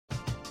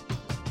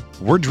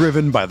We're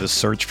driven by the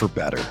search for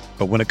better.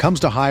 But when it comes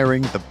to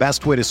hiring, the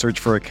best way to search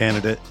for a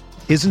candidate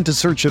isn't to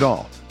search at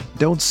all.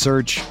 Don't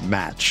search,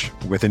 match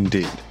with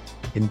Indeed.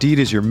 Indeed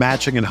is your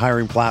matching and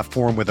hiring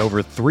platform with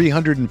over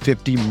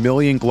 350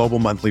 million global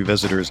monthly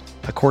visitors,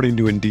 according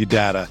to Indeed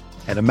data,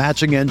 and a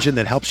matching engine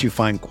that helps you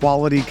find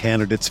quality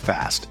candidates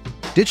fast.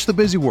 Ditch the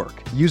busy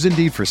work. Use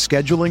Indeed for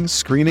scheduling,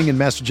 screening, and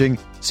messaging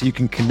so you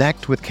can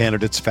connect with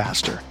candidates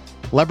faster.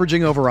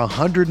 Leveraging over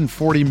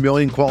 140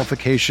 million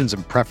qualifications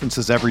and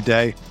preferences every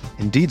day,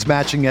 Indeed's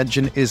matching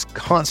engine is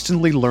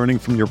constantly learning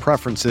from your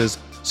preferences,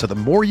 so the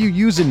more you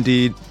use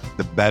Indeed,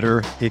 the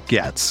better it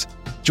gets.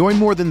 Join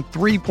more than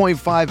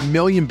 3.5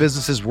 million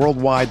businesses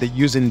worldwide that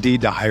use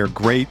Indeed to hire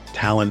great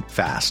talent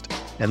fast.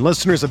 And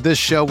listeners of this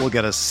show will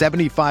get a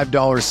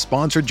 $75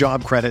 sponsored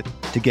job credit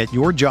to get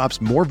your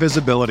jobs more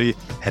visibility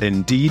at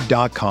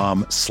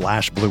Indeed.com/Blue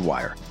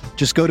Wire.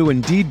 Just go to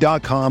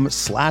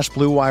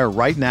Indeed.com/Blue Wire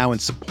right now and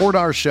support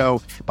our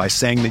show by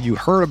saying that you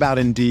heard about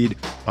Indeed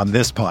on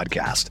this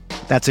podcast.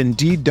 That's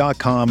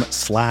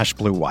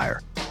Indeed.com/Blue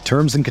Wire.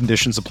 Terms and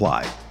conditions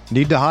apply.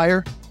 Need to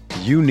hire?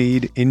 You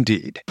need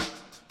Indeed.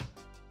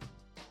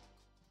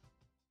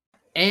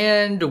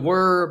 And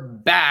we're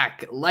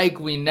back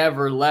like we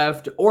never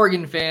left.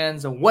 Oregon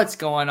fans, what's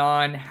going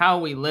on? How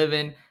we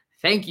living?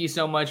 Thank you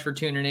so much for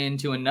tuning in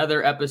to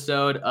another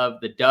episode of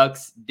the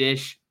Ducks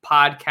Dish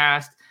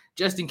podcast.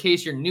 Just in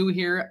case you're new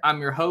here,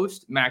 I'm your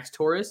host, Max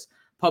Torres,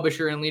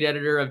 publisher and lead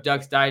editor of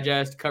Ducks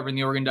Digest, covering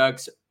the Oregon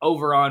Ducks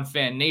over on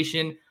Fan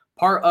Nation,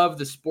 part of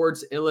the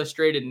Sports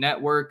Illustrated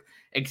Network.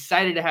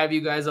 Excited to have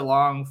you guys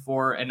along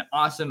for an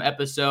awesome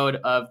episode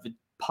of the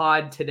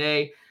pod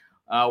today.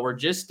 We're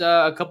just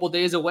a couple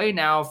days away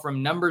now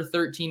from number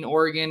 13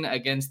 Oregon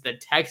against the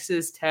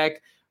Texas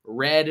Tech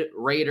Red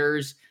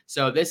Raiders.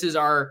 So this is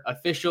our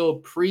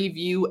official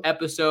preview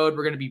episode.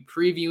 We're going to be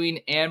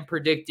previewing and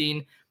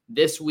predicting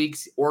this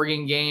week's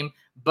Oregon game,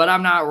 but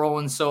I'm not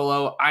rolling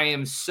solo. I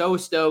am so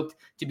stoked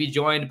to be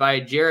joined by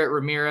Jarrett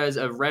Ramirez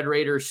of Red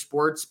Raiders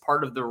Sports,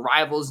 part of the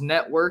Rivals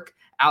Network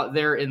out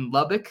there in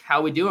Lubbock.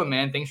 How we doing,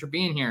 man? Thanks for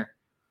being here.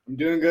 I'm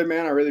doing good,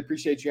 man. I really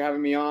appreciate you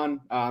having me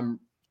on.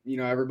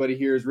 Everybody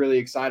here is really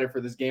excited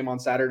for this game on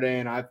Saturday,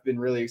 and I've been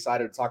really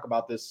excited to talk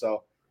about this.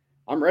 So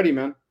I'm ready,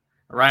 man.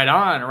 Right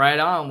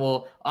on.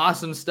 Well,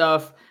 awesome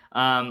stuff.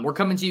 We're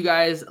coming to you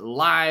guys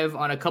live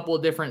on a couple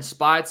of different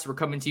spots. We're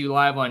coming to you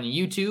live on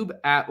YouTube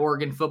at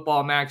Oregon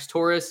Football Max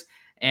Torres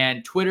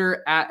and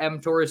Twitter at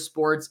MTorres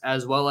Sports,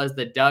 as well as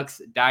the Ducks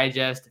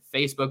Digest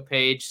Facebook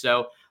page.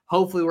 So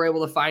hopefully we're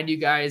able to find you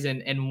guys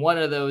in one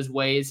of those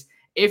ways.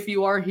 If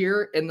you are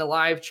here in the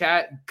live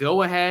chat,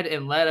 go ahead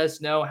and let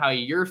us know how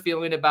you're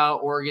feeling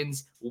about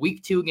Oregon's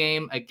Week 2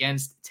 game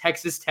against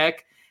Texas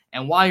Tech.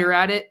 And while you're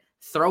at it,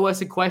 throw us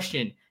a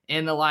question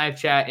in the live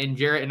chat, and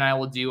Jarrett and I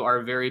will do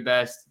our very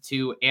best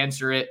to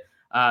answer it.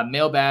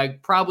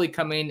 Mailbag probably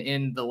coming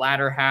in the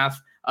latter half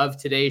of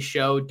today's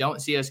show. Don't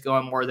see us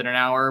going more than an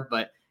hour,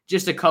 but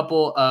just a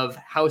couple of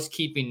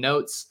housekeeping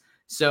notes.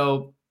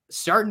 So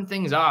starting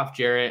things off,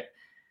 Jarrett,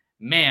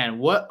 man,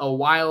 what a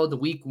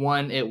wild week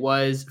one it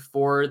was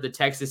for the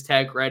Texas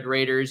Tech Red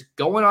Raiders,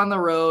 going on the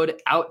road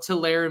out to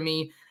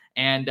Laramie,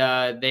 and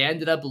they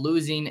ended up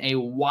losing a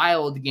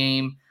wild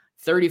game,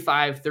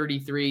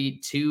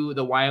 35-33 to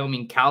the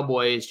Wyoming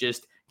Cowboys.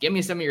 Just give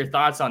me some of your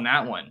thoughts on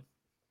that one.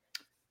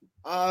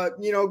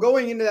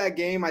 Going into that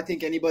game, I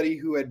think anybody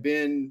who had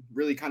been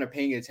really kind of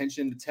paying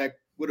attention to Tech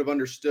would have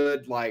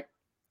understood, like,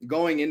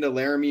 going into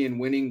Laramie and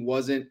winning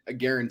wasn't a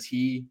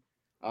guarantee.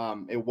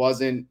 It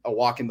wasn't a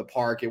walk in the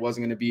park. It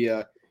wasn't going to be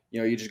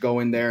you just go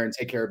in there and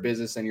take care of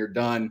business and you're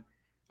done.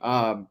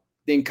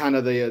 Think kind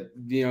of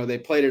they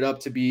played it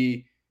up to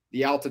be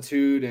the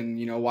altitude, and,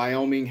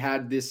 Wyoming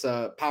had this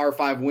Power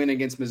 5 win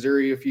against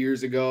Missouri a few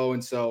years ago.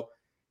 And so,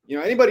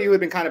 anybody who had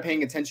been kind of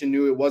paying attention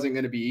knew it wasn't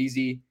going to be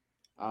easy.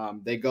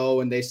 They go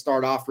and they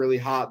start off really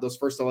hot. Those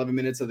first 11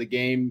 minutes of the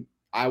game,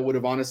 I would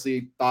have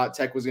honestly thought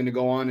Tech was going to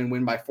go on and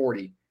win by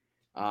 40.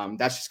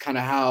 That's just kind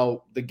of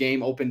how the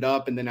game opened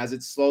up. And then as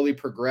it slowly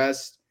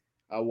progressed,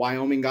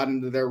 Wyoming got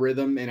into their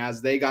rhythm. And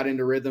as they got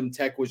into rhythm,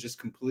 Tech was just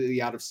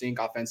completely out of sync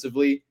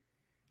offensively.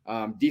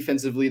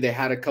 Defensively, they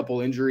had a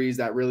couple injuries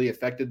that really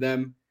affected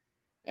them.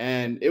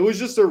 And it was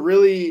just a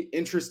really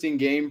interesting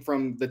game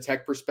from the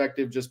Tech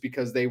perspective, just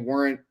because they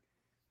weren't,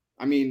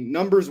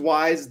 numbers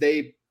wise,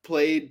 they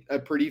played a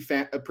pretty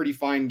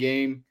fine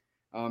game.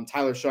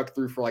 Tyler Shuck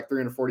threw for like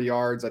 340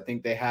 yards. I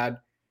think they had,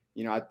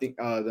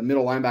 the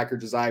middle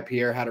linebacker, Josiah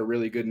Pierre, had a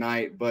really good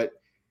night, but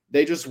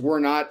they just were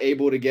not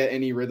able to get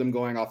any rhythm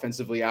going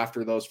offensively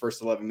after those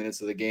first 11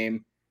 minutes of the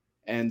game.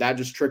 And that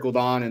just trickled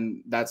on,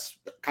 and that's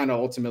kind of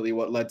ultimately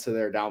what led to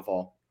their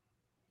downfall.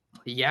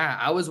 Yeah,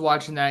 I was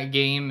watching that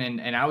game,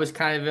 and I was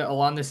kind of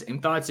along the same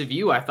thoughts of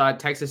you. I thought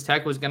Texas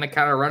Tech was going to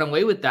kind of run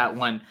away with that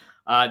one.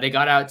 They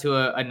got out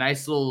to a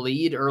nice little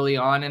lead early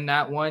on in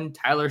that one.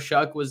 Tyler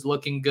Shuck was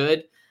looking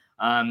good.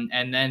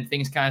 And then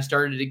things kind of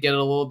started to get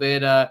a little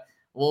bit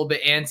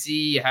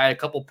antsy. You had a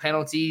couple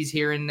penalties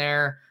here and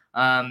there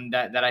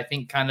that I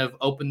think kind of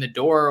opened the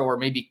door, or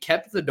maybe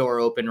kept the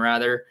door open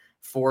rather,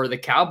 for the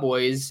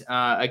Cowboys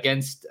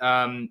against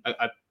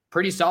a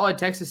pretty solid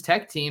Texas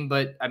Tech team.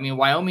 But I mean,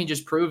 Wyoming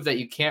just proved that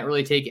you can't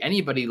really take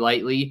anybody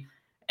lightly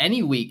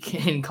any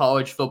week in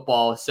college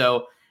football.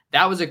 So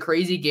that was a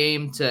crazy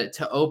game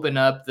to open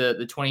up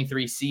the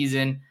 23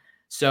 season.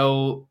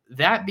 So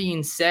that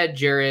being said,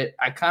 Jarrett,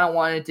 I kind of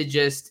wanted to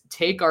just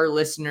take our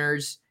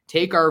listeners,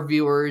 take our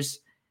viewers,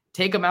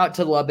 take them out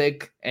to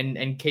Lubbock, and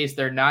in case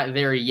they're not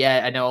there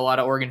yet. I know a lot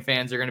of Oregon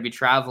fans are going to be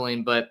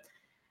traveling, but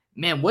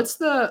man, what's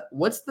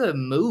the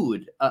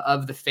mood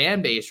of the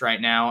fan base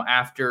right now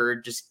after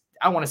just,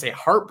 I want to say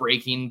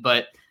heartbreaking,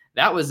 but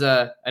that was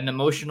an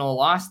emotional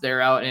loss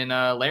there out in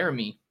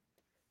Laramie.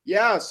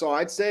 Yeah, so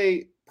I'd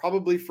say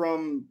probably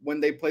from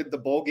when they played the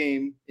bowl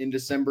game in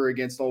December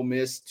against Ole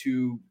Miss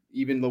to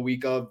even the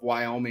week of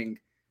Wyoming,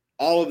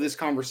 all of this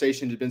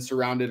conversation has been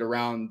surrounded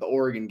around the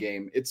Oregon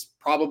game. It's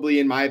probably,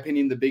 in my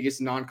opinion, the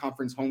biggest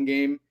non-conference home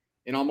game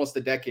in almost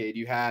a decade.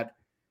 You had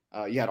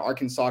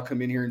Arkansas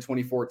come in here in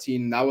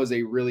 2014. And that was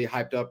a really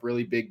hyped up,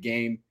 really big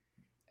game.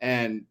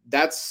 And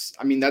that's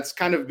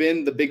kind of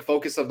been the big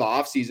focus of the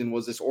offseason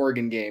was this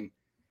Oregon game.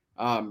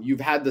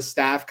 You've had the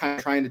staff kind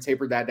of trying to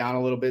taper that down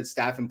a little bit,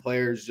 staff and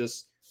players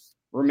just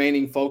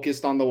remaining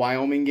focused on the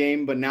Wyoming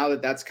game. But now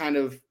that that's kind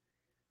of,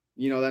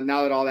 now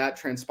that all that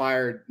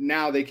transpired,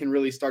 now they can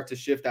really start to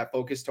shift that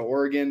focus to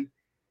Oregon.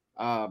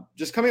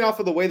 Just coming off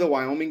of the way the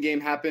Wyoming game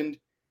happened,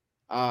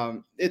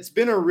 it's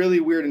been a really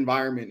weird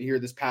environment here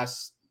this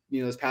past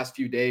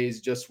few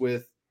days, just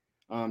with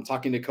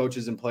talking to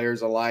coaches and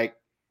players alike.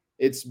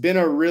 It's been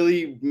a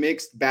really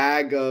mixed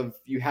bag of,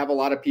 you have a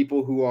lot of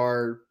people who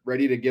are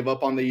ready to give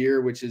up on the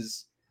year, which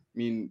is,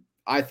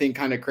 I think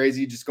kind of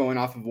crazy just going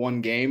off of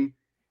one game.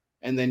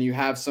 And then you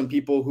have some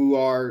people who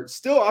are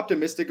still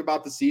optimistic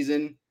about the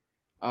season.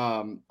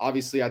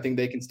 Obviously, I think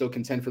they can still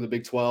contend for the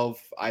Big 12.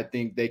 I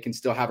think they can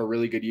still have a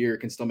really good year,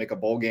 can still make a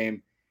bowl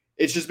game.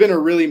 It's just been a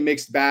really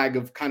mixed bag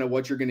of kind of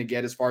what you're going to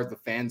get as far as the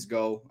fans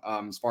go,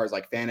 as far as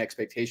like fan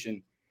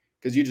expectation,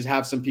 because you just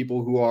have some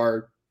people who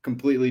are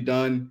completely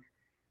done,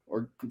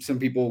 or some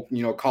people,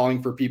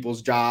 calling for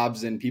people's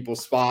jobs and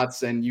people's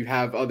spots. And you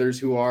have others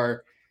who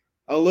are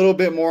a little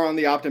bit more on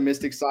the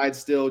optimistic side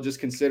still, just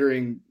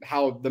considering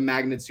how the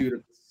magnitude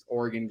of this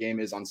Oregon game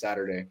is on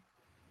Saturday.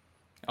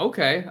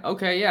 Okay.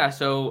 Yeah.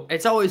 So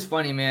it's always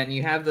funny, man.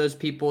 You have those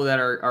people that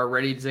are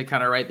ready to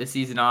kind of write the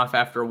season off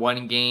after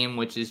one game,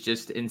 which is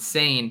just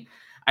insane.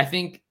 I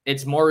think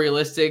it's more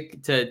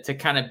realistic to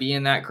kind of be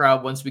in that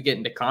crowd once we get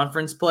into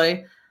conference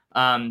play.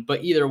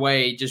 But either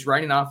way, just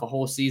writing off a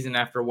whole season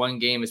after one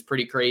game is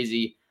pretty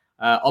crazy.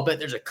 I'll bet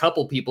there's a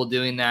couple people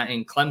doing that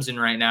in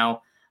Clemson right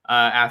now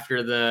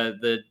after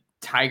the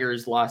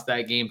Tigers lost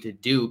that game to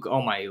Duke.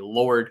 Oh, my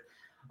Lord.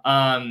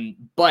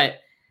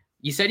 But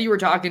you said you were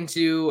talking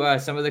to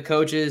some of the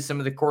coaches, some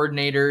of the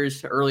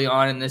coordinators early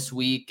on in this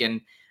week, and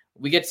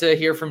we get to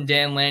hear from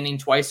Dan Lanning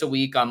twice a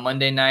week on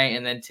Monday night.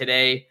 And then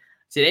today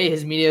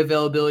his media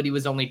availability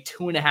was only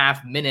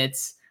 2.5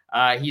 minutes.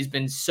 He's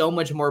been so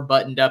much more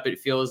buttoned up, it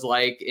feels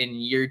like, in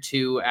year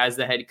 2 as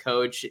the head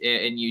coach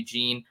in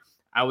Eugene.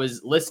 I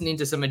was listening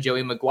to some of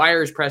Joey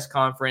McGuire's press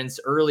conference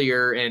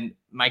earlier, and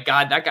my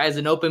God, that guy's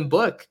an open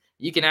book.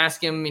 You can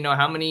ask him,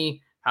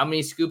 how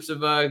many scoops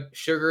of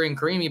sugar and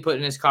cream he put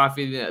in his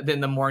coffee in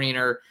the morning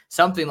or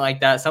something like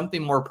that,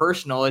 something more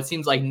personal. It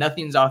seems like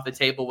nothing's off the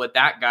table with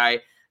that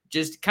guy.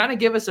 Just kind of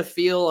give us a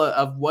feel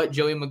of what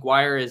Joey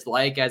McGuire is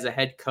like as a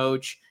head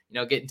coach,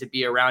 getting to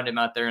be around him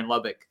out there in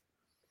Lubbock.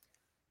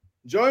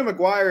 Joey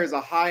McGuire is a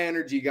high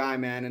energy guy,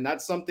 man. And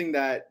that's something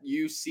that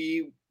you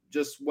see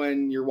just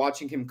when you're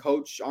watching him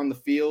coach on the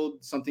field,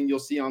 something you'll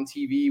see on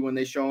TV when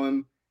they show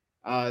him.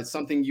 It's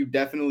something you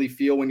definitely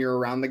feel when you're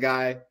around the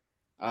guy.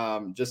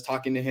 Just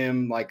talking to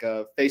him like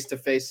a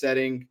face-to-face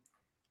setting,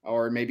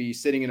 or maybe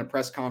sitting in a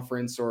press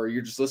conference, or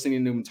you're just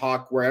listening to him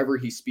talk wherever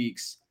he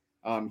speaks.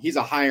 He's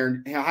a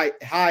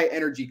high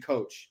energy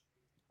coach.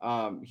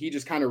 He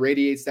just kind of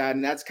radiates that,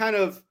 and that's kind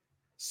of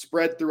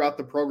spread throughout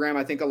the program.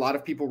 I think a lot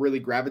of people really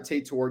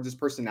gravitate towards his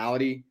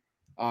personality.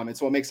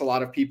 It's what makes a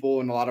lot of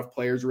people and a lot of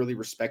players really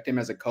respect him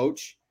as a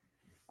coach.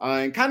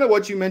 And kind of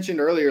what you mentioned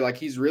earlier, like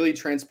he's really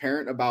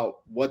transparent about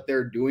what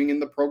they're doing in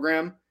the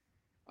program.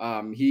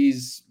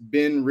 He's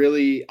been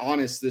really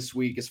honest this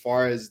week as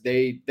far as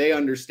they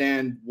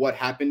understand what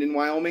happened in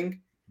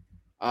Wyoming.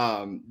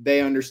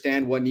 They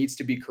understand what needs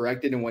to be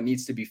corrected and what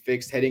needs to be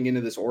fixed heading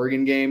into this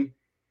Oregon game.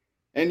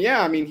 And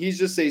yeah, he's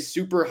just a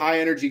super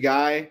high energy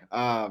guy.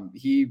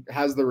 He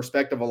has the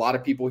respect of a lot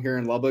of people here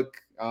in Lubbock.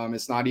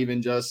 It's not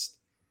even just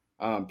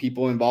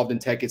people involved in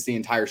tech, it's the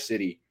entire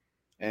city.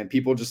 And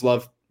people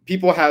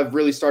have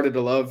really started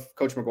to love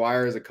Coach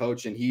McGuire as a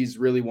coach, and he's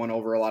really won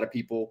over a lot of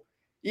people.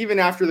 Even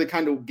after the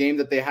kind of game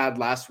that they had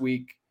last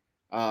week,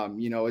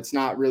 it's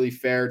not really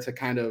fair to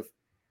kind of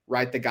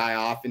write the guy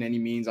off in any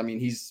means.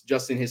 He's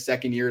just in his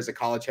second year as a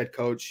college head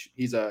coach.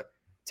 He's a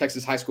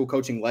Texas high school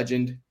coaching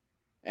legend.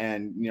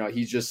 And,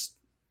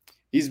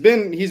 he's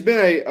been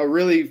a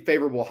really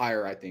favorable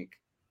hire, I think.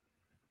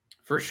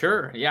 For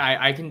sure. Yeah,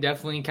 I can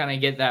definitely kind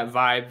of get that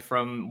vibe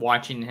from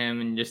watching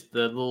him and just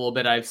the little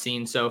bit I've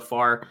seen so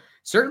far.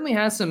 certainly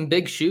has some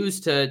big shoes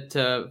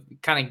to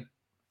kind of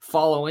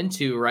follow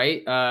into,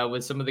 right?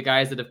 With some of the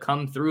guys that have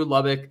come through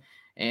Lubbock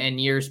in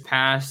years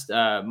past,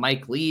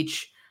 Mike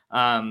Leach,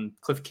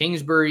 Cliff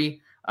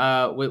Kingsbury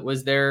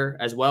was there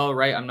as well,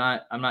 right? I'm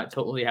not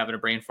totally having a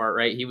brain fart,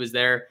 right? He was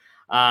there.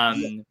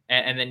 And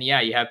then,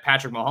 you have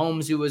Patrick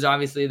Mahomes, who was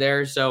obviously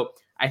there. So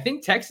I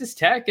think Texas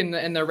Tech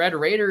and the Red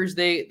Raiders,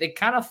 they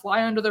kind of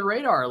fly under the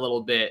radar a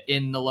little bit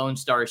in the Lone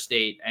Star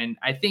State. And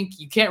I think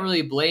you can't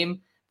really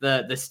blame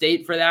the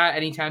state for that.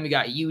 Anytime you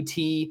got UT,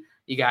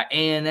 you got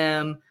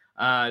A&M,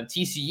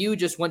 TCU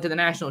just went to the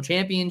national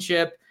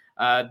championship.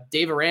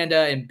 Dave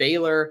Aranda and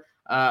Baylor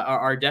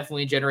are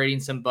definitely generating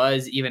some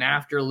buzz even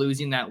after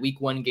losing that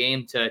week 1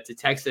 game to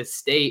Texas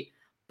State.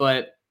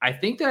 But I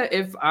think that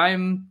if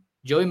I'm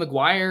Joey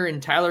McGuire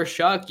and Tyler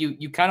Shuck,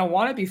 you kind of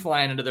want to be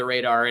flying under the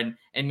radar and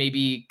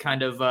maybe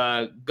kind of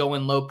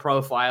going low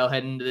profile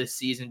heading into this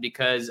season,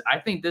 because I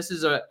think this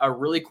is a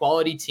really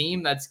quality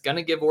team that's going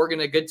to give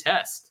Oregon a good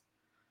test.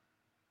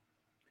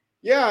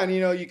 Yeah, and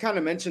you kind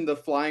of mentioned the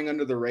flying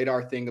under the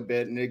radar thing a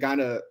bit, and it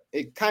kind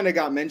of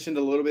got mentioned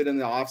a little bit in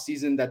the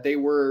offseason that they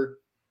were,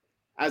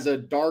 as a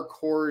dark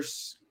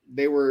horse,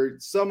 they were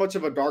so much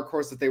of a dark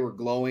horse that they were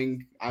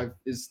glowing.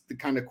 Is the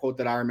kind of quote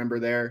that I remember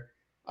there.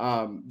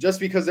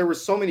 Just because there were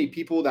so many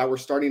people that were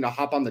starting to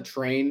hop on the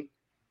train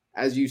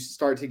as you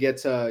start to get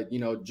to,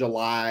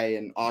 July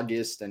and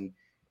August, and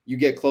you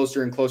get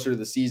closer and closer to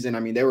the season. I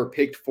mean, they were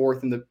picked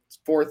fourth in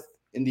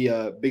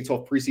the Big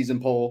 12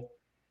 preseason poll.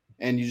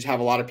 And you just have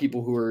a lot of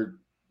people who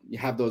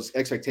have those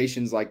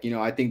expectations. Like,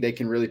 I think they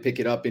can really pick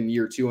it up in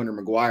year 2 under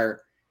McGuire.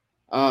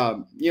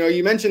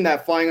 You mentioned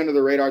that flying under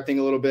the radar thing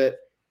a little bit,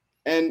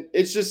 and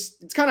it's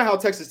kind of how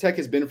Texas Tech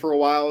has been for a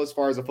while as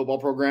far as a football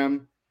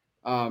program.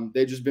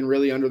 They've just been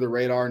really under the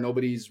radar.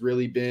 Nobody's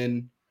really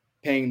been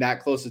paying that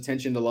close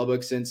attention to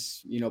Lubbock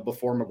since,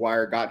 before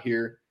McGuire got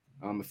here,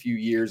 a few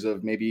years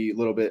of maybe a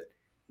little bit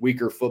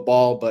weaker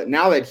football. But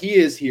now that he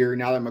is here,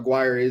 now that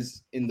McGuire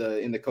is in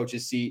the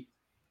coach's seat,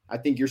 I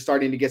think you're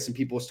starting to get some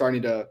people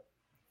starting to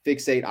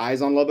fixate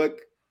eyes on Lubbock.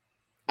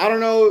 I don't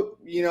know,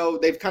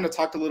 they've kind of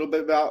talked a little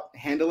bit about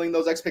handling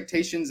those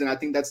expectations, and I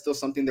think that's still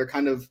something they're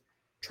kind of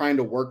trying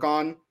to work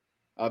on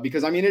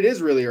because, it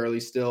is really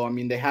early still.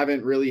 They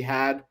haven't really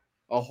had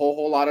a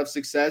whole lot of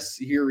success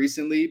here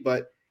recently,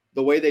 but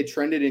the way they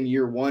trended in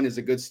year 1 is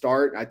a good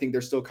start. I think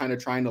they're still kind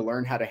of trying to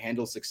learn how to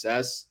handle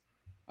success,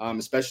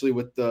 especially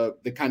with the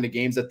kind of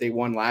games that they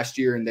won last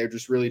year, and they're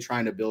just really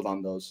trying to build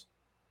on those.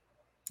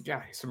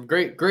 Yeah, some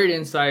great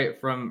insight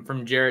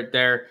from Jarrett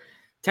there.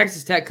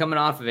 Texas Tech coming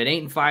off of an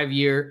 8-5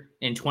 year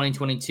in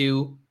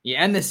 2022. You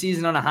end the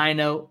season on a high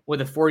note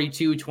with a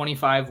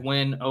 42-25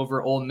 win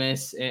over Ole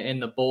Miss in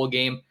the bowl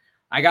game.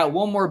 I got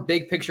one more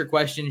big picture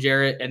question,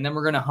 Jarrett, and then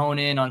we're going to hone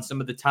in on some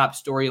of the top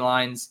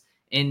storylines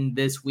in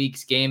this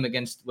week's game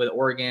with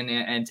Oregon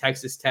and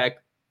Texas Tech.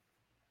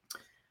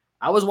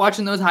 I was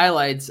watching those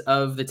highlights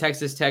of the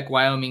Texas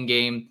Tech-Wyoming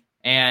game,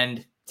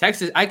 and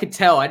Texas, I could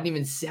tell, I didn't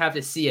even have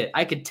to see it.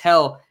 I could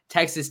tell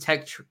Texas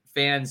Tech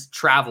fans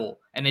travel,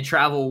 and they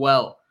travel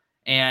well.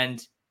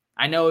 And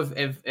I know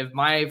if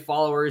my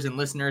followers and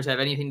listeners have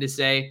anything to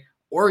say,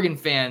 Oregon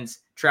fans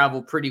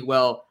travel pretty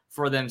well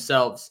for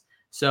themselves.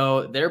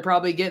 So they're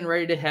probably getting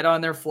ready to head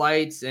on their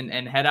flights and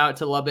head out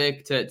to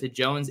Lubbock to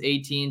Jones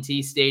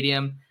AT&T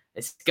Stadium.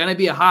 It's going to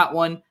be a hot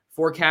one.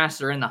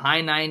 Forecasts are in the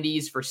high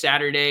 90s for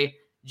Saturday.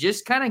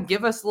 Just kind of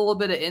give us a little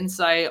bit of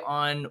insight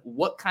on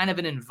what kind of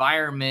an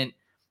environment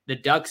the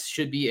Ducks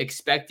should be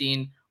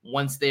expecting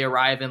once they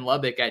arrive in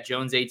Lubbock at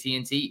Jones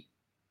AT&T.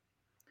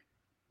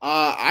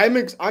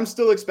 I'm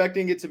still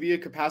expecting it to be a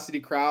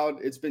capacity crowd.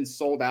 It's been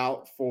sold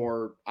out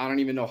for I don't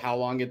even know how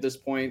long at this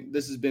point.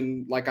 This has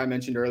been, like I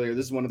mentioned earlier,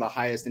 this is one of the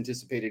highest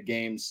anticipated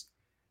games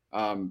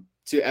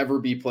to ever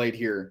be played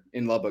here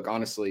in Lubbock,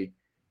 honestly.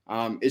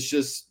 It's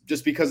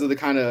just because of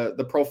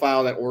the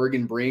profile that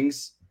Oregon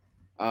brings,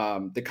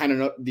 I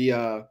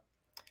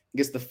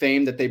guess the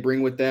fame that they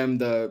bring with them,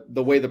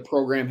 the way the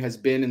program has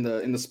been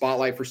in the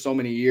spotlight for so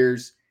many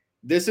years.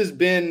 This has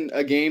been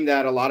a game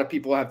that a lot of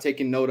people have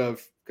taken note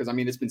of because,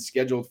 it's been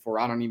scheduled for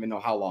I don't even know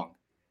how long.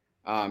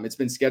 It's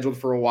been scheduled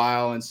for a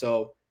while. And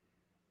so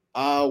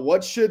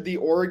what should the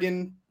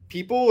Oregon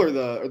people or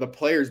the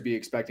players be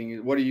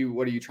expecting? What are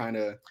you trying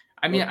to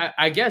 –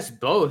 I guess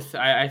both.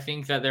 I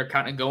think that they're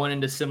kind of going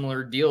into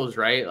similar deals,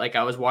 right? Like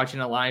I was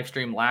watching a live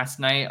stream last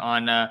night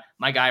on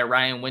my guy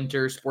Ryan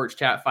Winter, Sports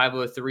Chat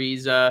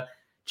 503's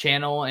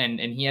channel, and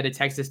he had a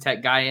Texas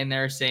Tech guy in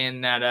there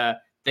saying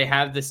that they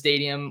have the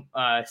stadium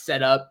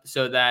set up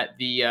so that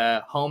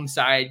the home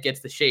side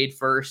gets the shade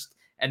first,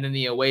 and then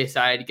the away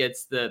side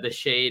gets the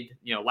shade,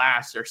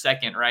 last or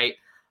second, right?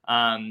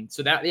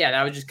 So that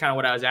was just kind of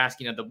what I was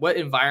asking. What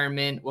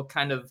environment, what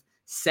kind of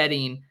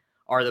setting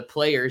are the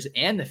players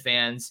and the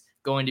fans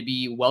going to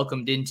be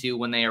welcomed into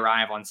when they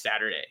arrive on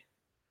Saturday?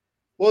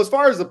 Well, as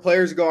far as the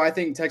players go, I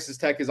think Texas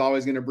Tech is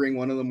always going to bring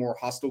one of the more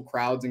hostile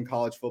crowds in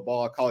college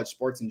football, college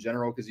sports in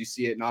general, because you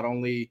see it not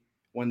only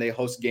when they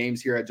host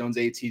games here at Jones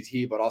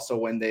AT&T, but also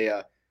when they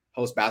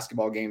host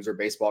basketball games or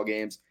baseball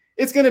games.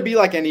 it's going to be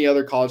like any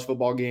other college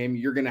football game.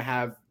 You're going to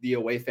have the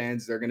away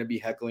fans. They're going to be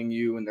heckling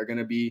you and they're going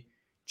to be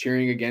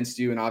cheering against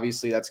you. And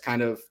obviously that's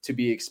kind of to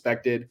be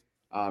expected.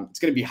 It's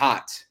going to be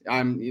hot.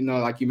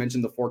 Like you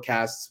mentioned, the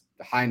forecasts,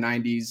 the high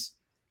 90s,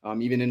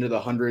 even into the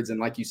hundreds. And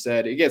like you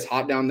said, it gets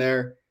hot down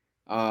there.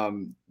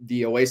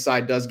 The away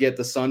side does get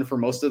the sun for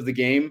most of the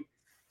game.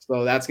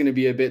 So that's going to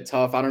be a bit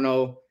tough. I don't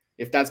know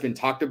if that's been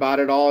talked about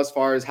at all as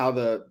far as how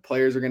the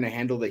players are going to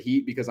handle the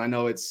heat, because I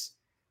know it's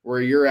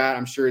where you're at.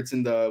 I'm sure it's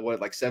in the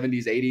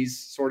 70s, 80s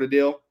sort of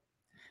deal.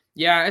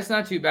 Yeah, it's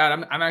not too bad.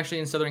 I'm actually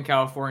in Southern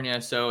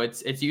California, so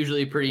it's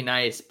usually pretty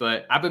nice,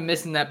 but I've been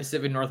missing that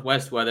Pacific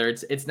Northwest weather.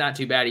 It's not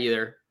too bad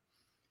either.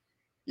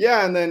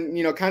 Yeah, and then,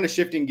 kind of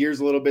shifting gears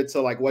a little bit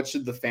to like what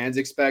should the fans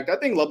expect? I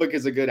think Lubbock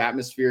is a good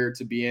atmosphere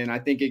to be in. I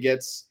think it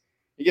gets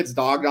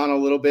dogged on a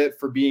little bit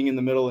for being in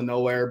the middle of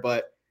nowhere,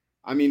 but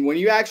I mean, when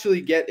you actually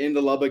get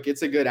into Lubbock,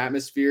 it's a good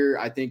atmosphere.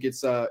 I think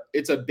it's a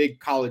big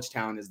college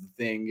town is the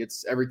thing.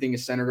 Everything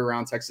is centered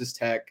around Texas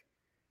Tech.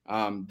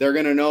 They're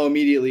going to know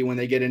immediately when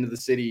they get into the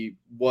city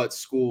what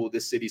school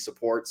this city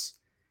supports.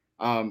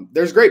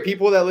 There's great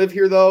people that live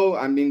here, though.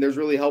 I mean, there's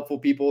really helpful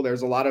people.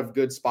 There's a lot of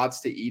good spots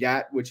to eat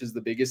at, which is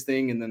the biggest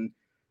thing. And then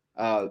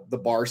the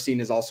bar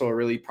scene is also a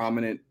really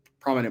prominent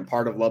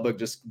part of Lubbock,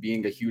 just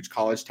being a huge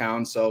college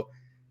town. So,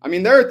 I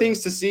mean, there are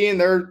things to see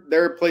and there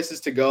are places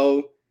to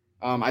go.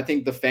 I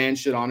think the fans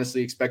should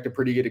honestly expect a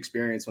pretty good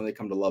experience when they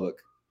come to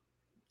Lubbock.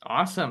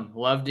 Awesome.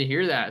 Love to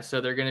hear that.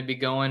 So they're going to be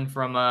going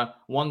from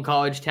one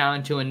college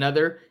town to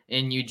another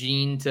in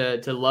Eugene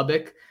to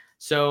Lubbock.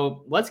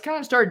 So let's kind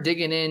of start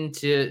digging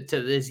into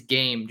this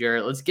game,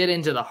 Jarrett. Let's get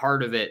into the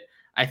heart of it.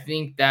 I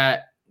think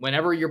that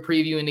whenever you're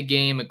previewing a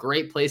game, a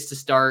great place to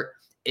start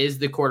is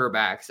the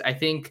quarterbacks. I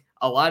think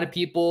a lot of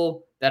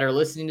people that are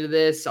listening to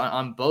this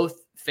on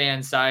both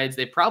fan sides,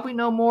 they probably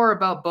know more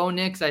about Bo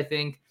Nix, I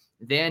think,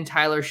 than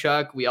Tyler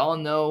Shough. We all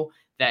know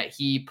that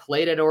he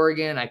played at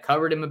Oregon. I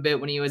covered him a bit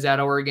when he was at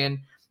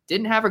Oregon.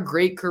 Didn't have a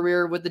great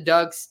career with the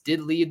Ducks.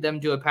 Did lead them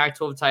to a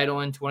Pac-12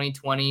 title in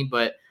 2020,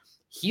 but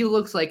he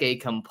looks like a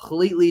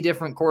completely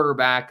different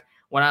quarterback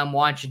when I'm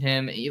watching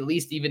him, at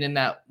least even in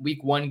that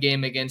week 1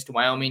 game against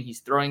Wyoming. He's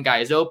throwing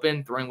guys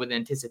open, throwing with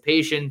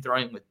anticipation,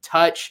 throwing with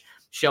touch,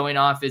 showing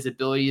off his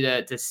ability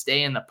to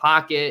stay in the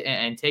pocket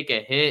and take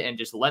a hit and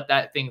just let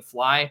that thing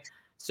fly.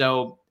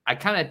 So I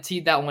kind of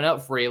teed that one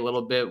up for you a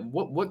little bit.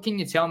 What can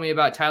you tell me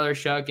about Tyler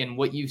Shough and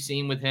what you've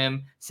seen with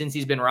him since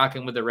he's been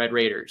rocking with the Red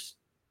Raiders?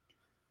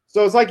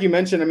 So it's like you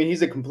mentioned, I mean,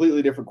 he's a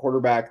completely different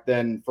quarterback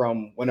than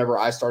from whenever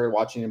I started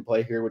watching him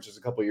play here, which was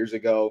a couple years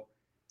ago.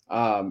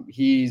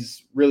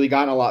 He's really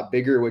gotten a lot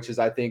bigger, which is,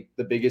 I think,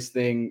 the biggest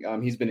thing.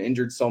 He's been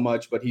injured so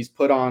much, but he's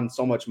put on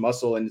so much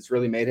muscle, and it's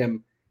really made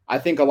him, I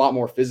think, a lot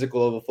more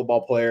physical of a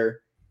football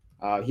player.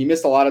 He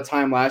missed a lot of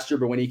time last year,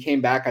 but when he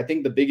came back, I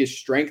think the biggest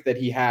strength that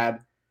he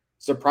had,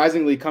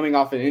 surprisingly coming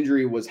off an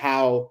injury, was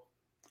how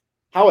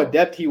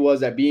adept he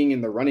was at being in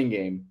the running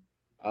game.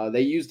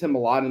 They used him a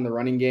lot in the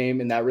running game,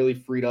 and that really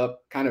freed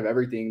up kind of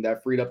everything.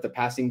 That freed up the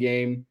passing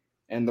game,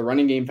 and the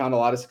running game found a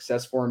lot of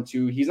success for him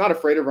too. He's not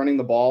afraid of running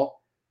the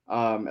ball.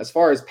 As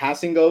far as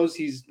passing goes,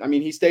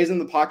 he stays in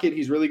the pocket.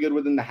 He's really good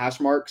within the hash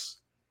marks.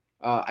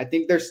 I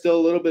think there's still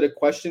a little bit of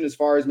question as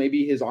far as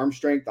maybe his arm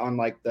strength on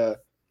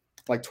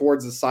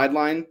towards the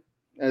sideline,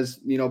 as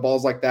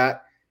balls like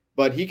that.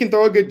 But he can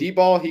throw a good deep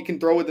ball. He can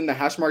throw within the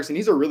hash marks, and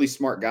he's a really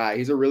smart guy.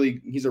 He's a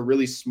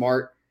really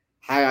smart,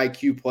 high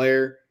IQ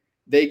player.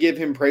 They give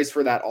him praise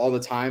for that all the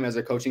time as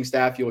a coaching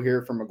staff. You'll hear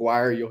it from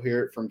McGuire. You'll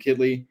hear it from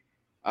Kidley.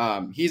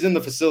 He's in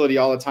the facility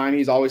all the time.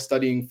 He's always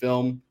studying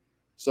film.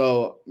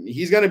 So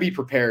he's going to be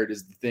prepared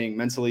is the thing.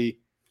 Mentally,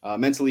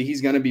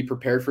 he's going to be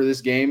prepared for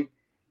this game.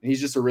 And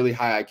he's just a really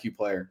high IQ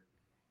player.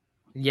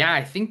 Yeah,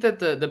 I think that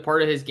the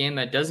part of his game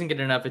that doesn't get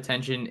enough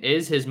attention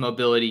is his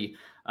mobility.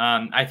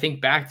 I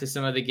think back to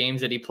some of the games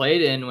that he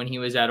played in when he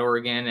was at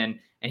Oregon,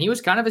 and he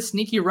was kind of a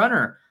sneaky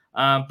runner.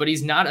 But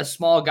he's not a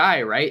small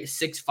guy, right?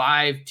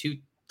 6'5",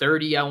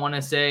 230, I want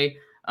to say.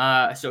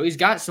 So he's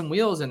got some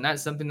wheels, and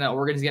that's something that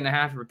Oregon's going to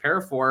have to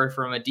prepare for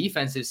from a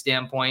defensive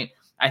standpoint.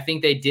 I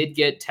think they did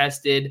get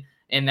tested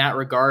in that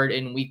regard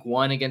in week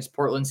 1 against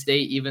Portland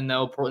State, even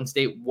though Portland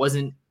State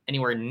wasn't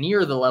anywhere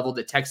near the level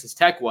that Texas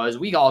Tech was.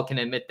 We all can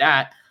admit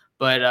that.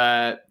 But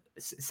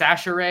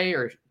Chasseray,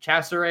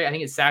 I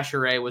think it's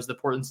Chasseray was the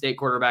Portland State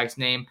quarterback's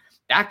name.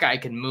 That guy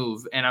can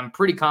move, and I'm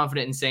pretty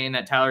confident in saying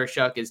that Tyler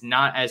Shough is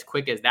not as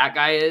quick as that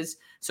guy is.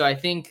 So I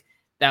think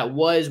that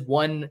was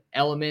one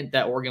element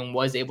that Oregon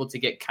was able to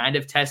get kind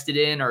of tested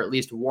in, or at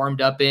least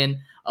warmed up in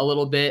a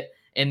little bit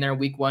in their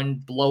week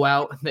 1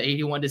 blowout, the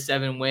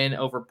 81-7 win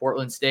over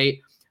Portland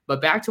State.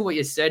 But back to what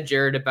you said,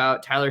 Jared,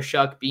 about Tyler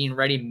Shough being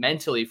ready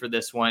mentally for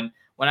this one.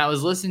 When I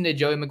was listening to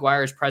Joey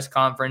McGuire's press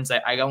conference,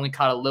 I only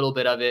caught a little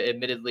bit of it,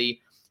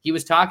 admittedly. He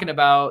was talking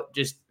about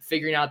just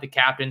figuring out the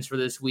captains for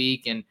this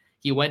week, and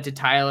he went to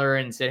Tyler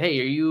and said, hey,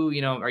 are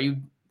you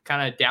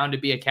kind of down to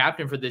be a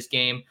captain for this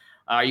game?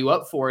 Are you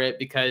up for it?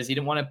 Because he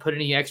didn't want to put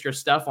any extra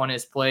stuff on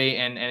his play.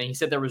 And he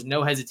said there was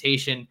no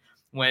hesitation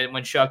when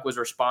Shough was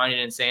responding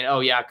and saying,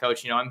 oh yeah,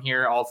 coach, I'm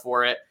here all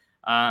for it.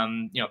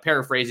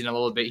 Paraphrasing a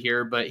little bit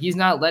here, but he's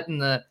not letting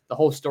the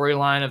whole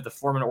storyline of the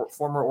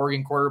former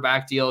Oregon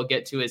quarterback deal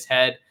get to his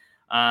head.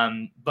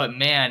 But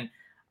man,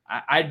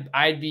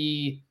 I'd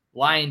be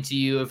lying to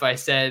you if I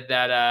said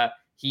that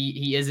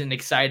he isn't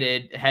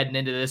excited heading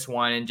into this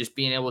one and just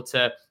being able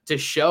to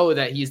show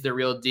that he's the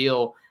real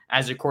deal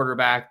as a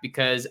quarterback,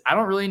 because I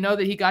don't really know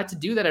that he got to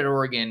do that at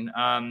Oregon.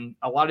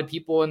 A lot of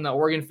people in the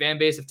Oregon fan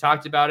base have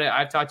talked about it.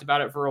 I've talked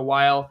about it for a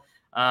while.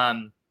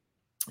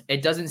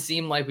 It doesn't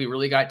seem like we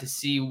really got to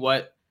see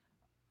what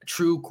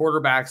true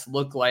quarterbacks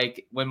look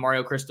like when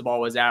Mario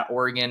Cristobal was at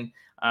Oregon,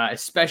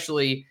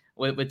 especially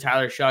with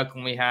Tyler Shough,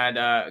 when we had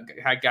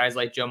guys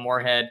like Joe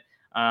Moorhead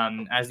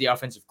as the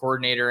offensive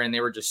coordinator, and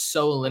they were just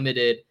so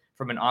limited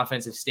from an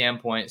offensive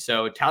standpoint.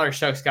 So Tyler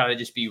Shough's got to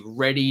just be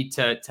ready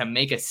to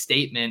make a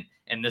statement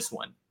in this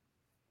one.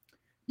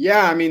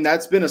 Yeah, I mean,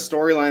 that's been a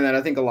storyline that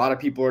I think a lot of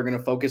people are going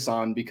to focus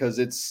on, because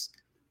it's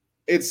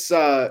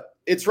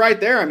right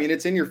there. I mean,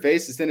 it's in your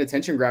face. It's an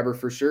attention grabber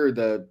for sure.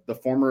 The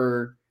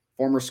former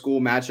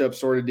school matchup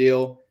sort of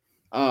deal.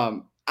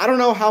 I don't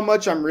know how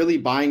much I'm really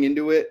buying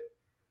into it.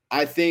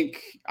 I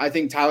think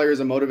Tyler is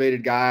a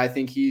motivated guy. I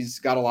think he's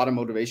got a lot of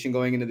motivation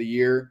going into the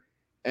year.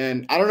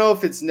 And I don't know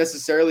if it's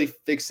necessarily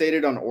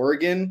fixated on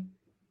Oregon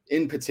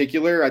in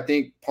particular. I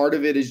think part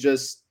of it is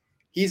just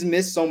he's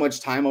missed so much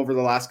time over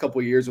the last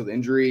couple of years with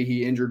injury.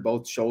 He injured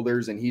both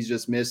shoulders, and he's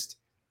just missed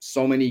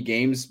so many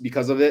games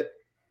because of it.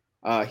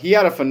 He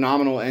had a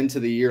phenomenal end to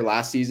the year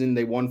last season.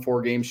 They won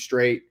 4 games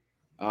straight.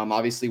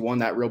 Obviously won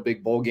that real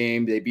big bowl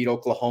game. They beat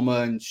Oklahoma,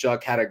 and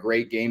Shough had a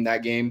great game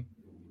that game.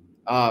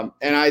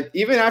 And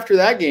even after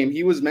that game,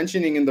 he was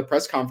mentioning in the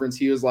press conference,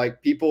 he was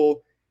like,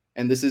 people,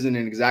 and this isn't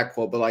an exact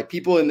quote, but like,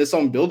 people in this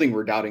own building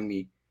were doubting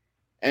me.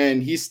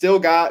 And he's still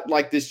got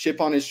like this chip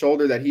on his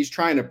shoulder that he's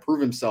trying to prove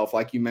himself.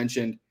 Like you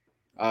mentioned,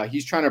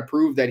 he's trying to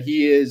prove that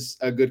he is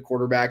a good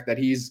quarterback, that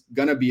he's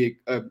going to be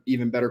a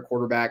even better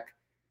quarterback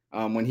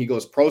when he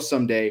goes pro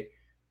someday.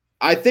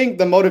 I think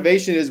the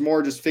motivation is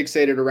more just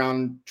fixated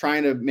around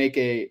trying to make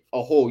a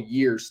whole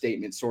year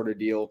statement sort of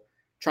deal,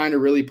 trying to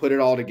really put it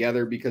all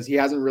together, because he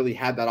hasn't really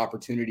had that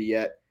opportunity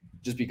yet,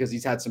 just because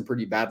he's had some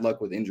pretty bad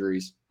luck with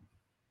injuries.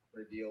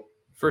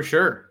 For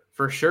sure.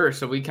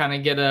 So we kind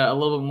of get a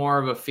little bit more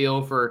of a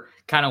feel for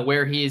kind of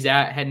where he's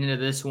at heading into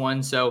this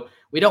one. So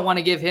we don't want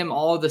to give him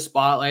all of the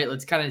spotlight.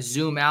 Let's kind of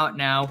zoom out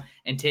now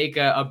and take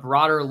a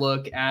broader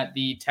look at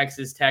the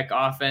Texas Tech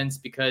offense,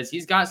 because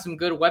he's got some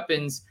good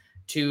weapons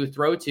to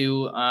throw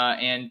to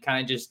and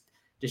kind of just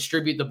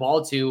distribute the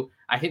ball to.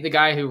 I think the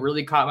guy who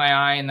really caught my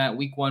eye in that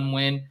week 1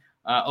 win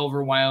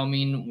over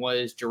Wyoming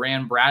was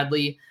Jerand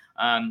Bradley.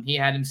 He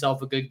had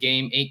himself a good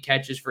game, 8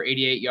 catches for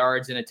 88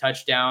 yards and a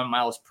touchdown.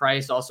 Miles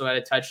Price also had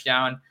a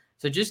touchdown.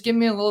 So just give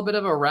me a little bit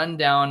of a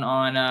rundown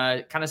on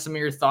kind of some of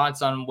your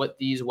thoughts on what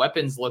these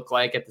weapons look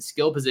like at the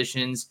skill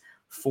positions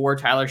for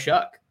Tyler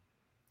Shough.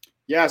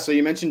 Yeah, so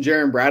you mentioned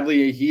Jerand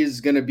Bradley.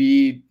 He's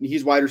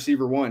wide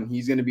receiver 1.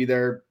 He's going to be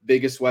their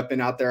biggest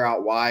weapon out there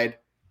out wide.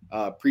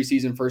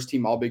 Preseason first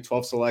team All Big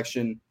 12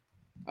 selection.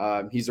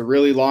 He's a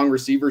really long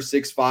receiver,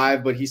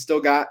 6'5", but he's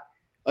still got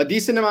a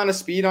decent amount of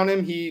speed on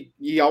him.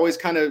 He always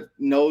kind of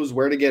knows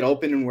where to get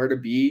open and where to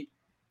be.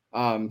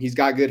 He's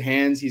got good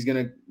hands. He's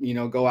going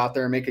to, go out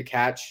there and make a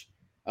catch.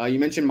 You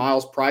mentioned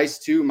Miles Price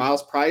too.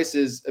 Miles Price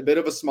is a bit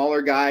of a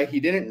smaller guy.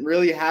 He didn't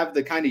really have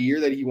the kind of year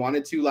that he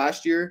wanted to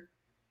last year.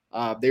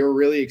 They were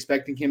really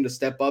expecting him to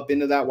step up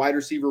into that wide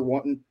receiver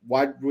one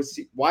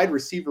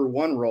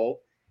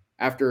role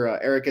after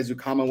Eric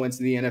Ezukama went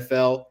to the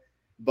NFL.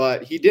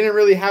 But he didn't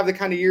really have the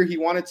kind of year he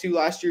wanted to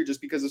last year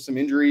just because of some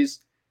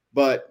injuries.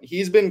 But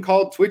he's been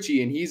called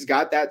twitchy, and he's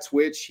got that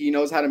twitch. He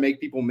knows how to make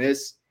people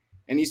miss,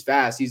 and he's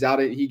fast.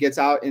 He gets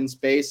out in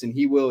space, and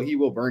he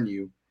will burn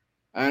you.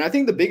 And I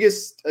think the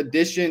biggest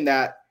addition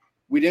that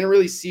we didn't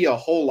really see a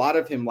whole lot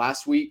of him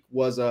last week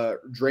was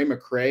Dre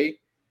McCray,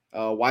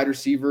 wide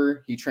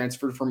receiver. He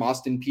transferred from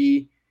Austin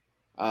Peay.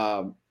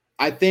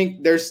 I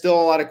think there's still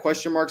a lot of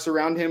question marks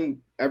around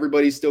him.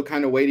 Everybody's still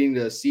kind of waiting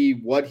to see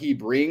what he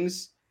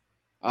brings.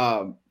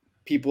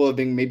 People have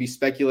been maybe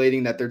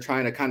speculating that they're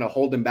trying to kind of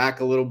hold him back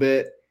a little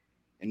bit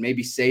and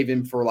maybe save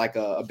him for like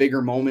a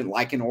bigger moment,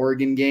 like an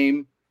Oregon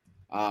game.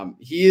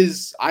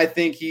 I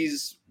think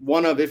he's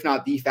one of, if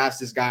not the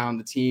fastest guy on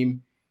the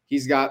team.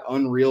 He's got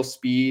unreal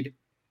speed.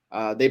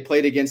 They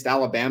played against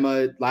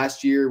Alabama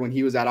last year when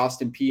he was at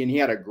Austin Peay, and he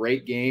had a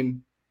great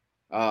game.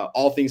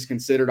 All things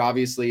considered,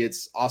 obviously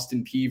it's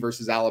Austin Peay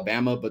versus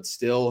Alabama, but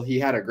still he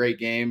had a great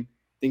game.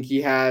 I think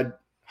he had,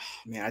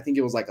 I think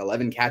it was like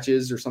 11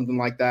 catches or something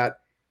like that.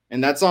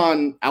 And that's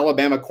on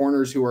Alabama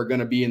corners who are going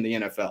to be in the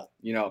NFL,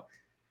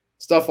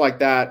 stuff like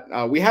that.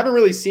 We haven't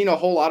really seen a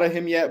whole lot of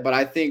him yet, but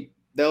I think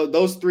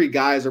those 3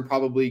 guys are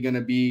probably going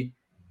to be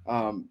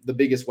the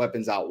biggest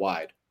weapons out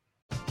wide.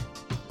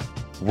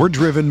 We're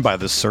driven by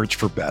the search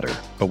for better.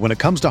 But when it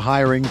comes to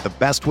hiring, the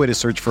best way to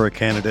search for a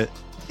candidate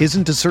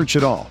isn't to search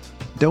at all.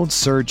 Don't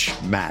search,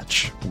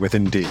 match with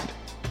Indeed.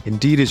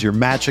 Indeed is your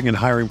matching and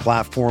hiring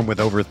platform with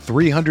over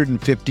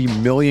 350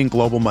 million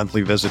global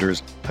monthly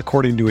visitors,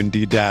 according to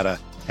Indeed data,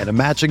 and a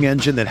matching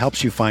engine that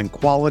helps you find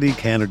quality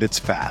candidates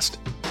fast.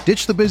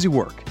 Ditch the busy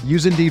work.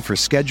 Use Indeed for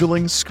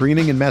scheduling,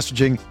 screening, and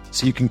messaging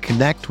so you can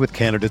connect with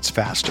candidates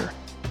faster.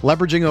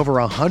 Leveraging over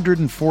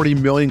 140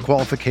 million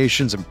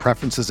qualifications and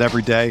preferences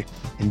every day,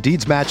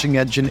 Indeed's matching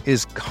engine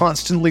is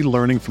constantly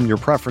learning from your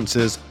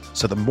preferences,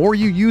 so the more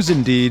you use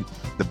Indeed,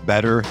 the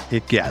better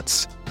it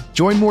gets.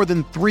 Join more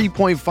than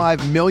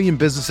 3.5 million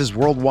businesses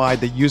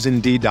worldwide that use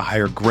Indeed to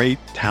hire great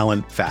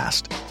talent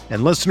fast.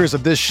 And listeners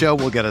of this show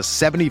will get a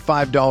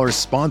 $75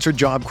 sponsored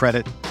job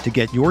credit to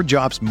get your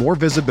jobs more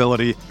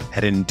visibility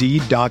at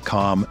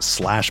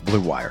Indeed.com/Blue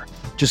Wire.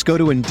 Just go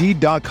to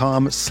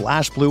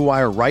Indeed.com/Blue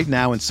Wire right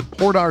now and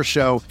support our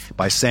show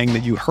by saying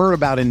that you heard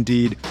about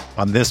Indeed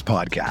on this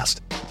podcast.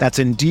 That's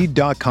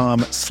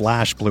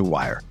Indeed.com/Blue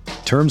Wire.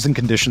 Terms and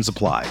conditions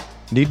apply.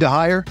 Need to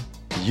hire?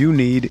 You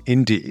need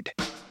Indeed.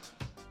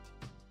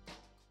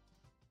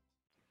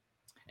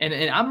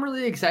 And I'm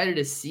really excited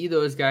to see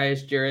those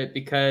guys, Jarrett,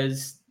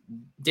 because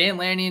Dan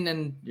Lanning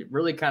and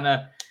really kind of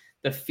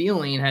the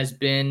feeling has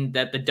been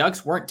that the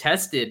Ducks weren't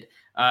tested,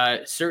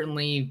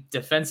 certainly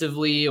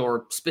defensively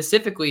or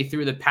specifically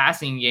through the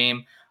passing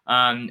game.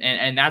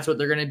 And that's what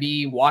they're going to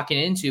be walking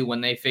into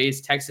when they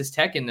face Texas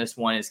Tech in this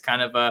one, is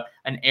kind of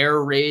an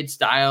air raid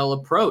style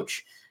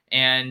approach.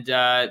 And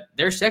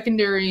their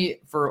secondary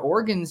for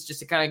Oregon's,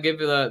 just to kind of give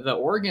the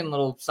Oregon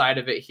little side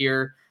of it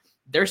here,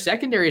 their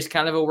secondary is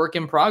kind of a work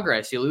in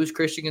progress. You lose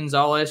Christian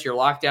Gonzalez, your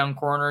lockdown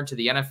corner, to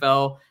the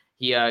NFL.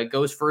 He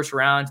goes first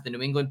round to the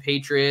New England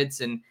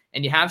Patriots, and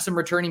you have some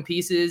returning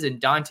pieces,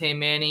 and Dante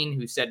Manning,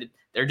 who said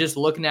they're just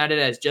looking at it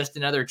as just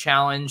another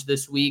challenge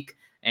this week.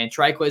 And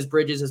Triquez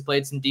Bridges has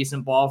played some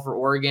decent ball for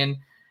Oregon.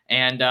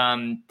 And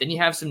then you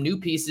have some new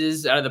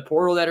pieces out of the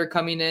portal that are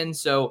coming in.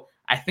 So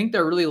I think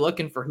they're really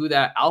looking for who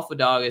that alpha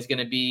dog is going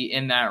to be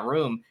in that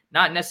room.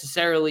 Not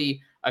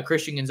necessarily a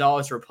Christian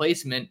Gonzalez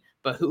replacement,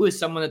 but who is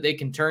someone that they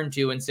can turn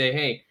to and say,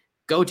 hey,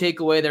 go take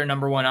away their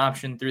number one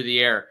option through the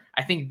air.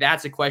 I think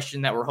that's a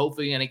question that we're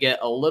hopefully going to get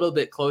a little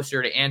bit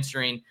closer to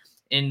answering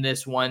in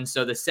this one.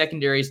 So the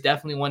secondary is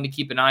definitely one to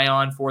keep an eye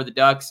on for the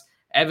Ducks.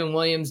 Evan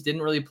Williams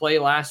didn't really play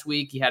last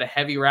week. He had a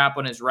heavy wrap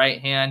on his right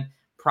hand.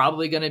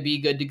 Probably going to be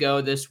good to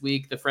go this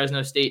week. The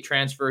Fresno State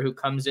transfer who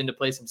comes in to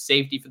play some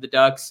safety for the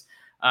Ducks.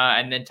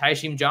 And then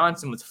Tysheem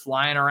Johnson was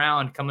flying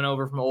around coming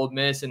over from Ole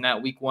Miss in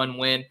that week 1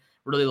 win.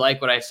 Really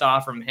like what I saw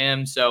from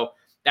him. So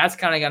that's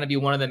kind of going to be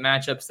one of the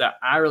matchups that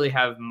I really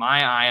have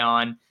my eye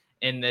on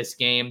in this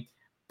game.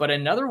 But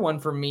another one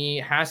for me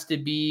has to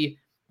be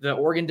the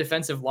Oregon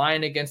defensive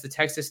line against the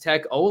Texas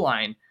Tech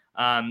O-line,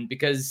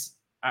 because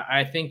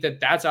I think that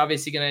that's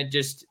obviously going to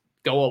just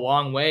go a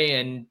long way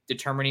in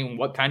determining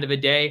what kind of a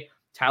day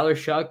Tyler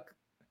Shough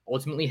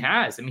ultimately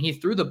has. I mean, he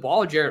threw the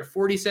ball, Jarrett,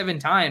 47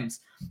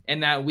 times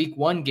in that week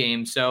 1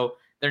 game. So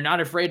they're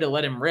not afraid to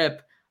let him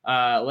rip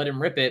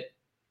it.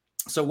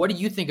 So what do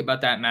you think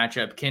about that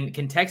matchup?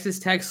 Can Texas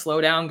Tech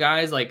slow down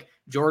guys like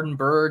Jordan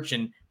Burch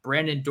and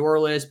Brandon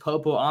Dorlus,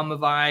 Popo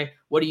Amavai?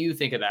 What do you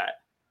think of that?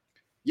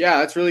 Yeah,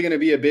 that's really going to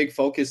be a big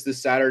focus this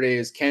Saturday,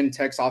 is can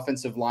Tech's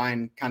offensive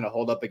line kind of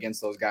hold up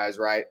against those guys,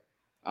 right?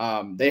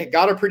 They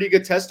got a pretty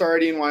good test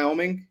already in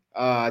Wyoming.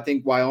 I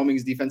think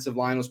Wyoming's defensive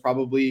line was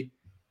probably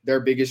their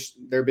biggest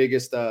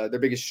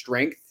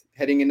strength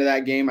heading into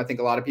that game. I think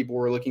a lot of people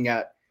were looking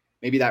at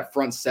maybe that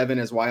front seven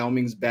as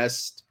Wyoming's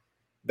best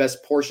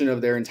portion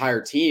of their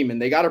entire team,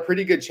 and they got a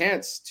pretty good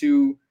chance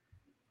to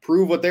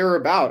prove what they were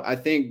about. I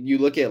think you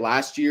look at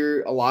last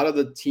year, a lot of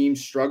the team's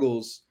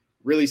struggles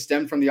really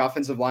stemmed from the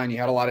offensive line. You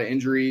had a lot of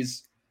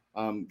injuries,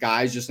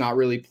 guys just not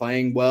really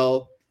playing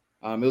well.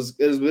 It was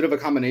a bit of a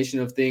combination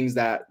of things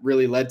that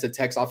really led to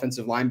Tech's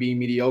offensive line being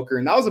mediocre,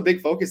 and that was a big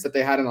focus that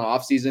they had in the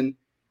offseason.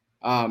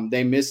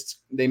 They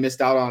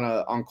missed out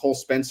on Cole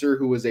Spencer,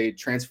 who was a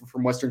transfer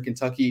from Western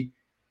Kentucky,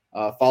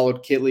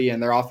 followed Kitley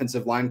and their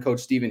offensive line coach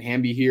Stephen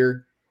Hamby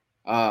here.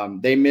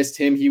 They missed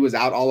him. He was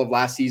out all of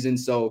last season,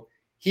 so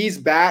he's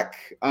back.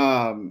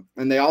 And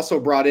they also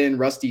brought in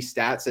Rusty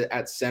Stats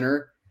at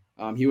center.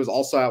 He was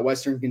also at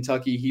Western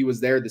Kentucky. He was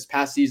there this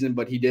past season,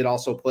 but he did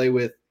also play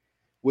with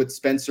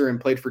Spencer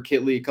and played for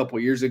Kitley a couple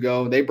years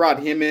ago. They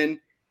brought him in.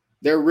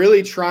 They're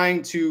really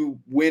trying to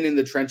win in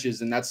the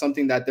trenches, and that's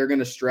something that they're going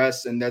to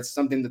stress, and that's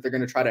something that they're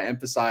going to try to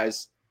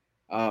emphasize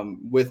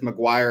with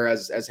McGuire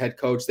as head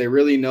coach. They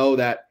really know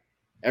that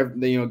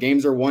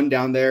games are won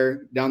down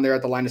there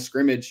at the line of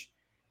scrimmage.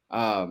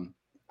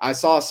 I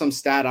saw some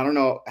stat, I don't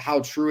know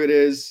how true it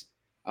is,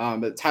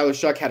 but Tyler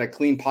Shough had a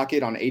clean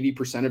pocket on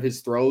 80% of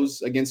his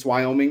throws against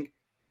Wyoming.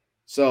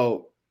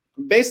 So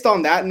based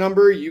on that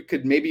number, you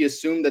could maybe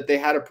assume that they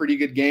had a pretty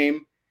good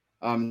game.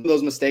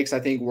 Those mistakes, I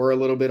think, were a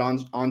little bit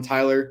on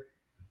Tyler.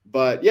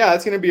 But, yeah,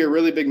 it's going to be a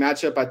really big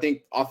matchup. I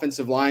think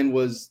offensive line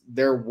was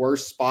their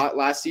worst spot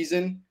last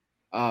season.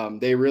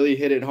 They really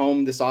hit it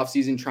home this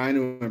offseason trying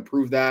to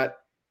improve that.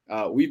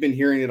 We've been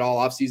hearing it all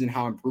offseason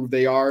how improved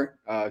they are,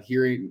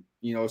 hearing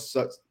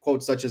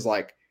quotes such as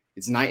like,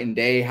 it's night and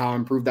day how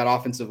improved that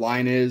offensive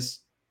line is.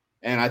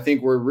 And I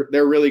think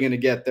they're really going to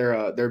get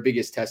their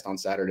biggest test on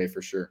Saturday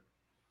for sure.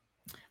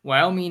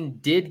 Wyoming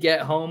did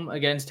get home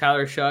against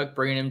Tyler Shuck,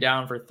 bringing him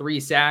down for 3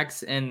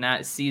 sacks in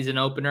that season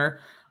opener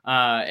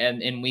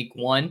and in week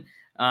 1.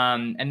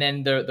 And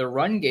then the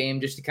run game,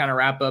 just to kind of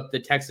wrap up the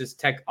Texas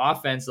Tech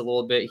offense a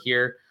little bit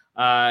here,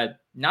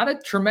 not a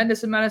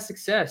tremendous amount of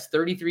success.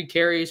 33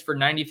 carries for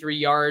 93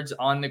 yards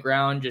on the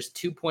ground, just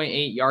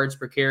 2.8 yards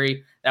per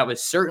carry. That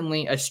was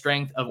certainly a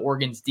strength of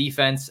Oregon's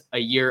defense a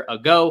year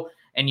ago.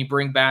 And you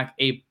bring back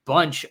a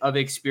bunch of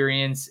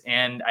experience.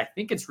 And I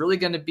think it's really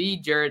going to be,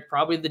 Jared,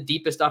 probably the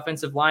deepest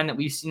offensive line that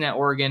we've seen at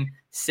Oregon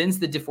since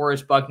the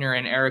DeForest Buckner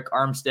and Eric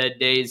Armstead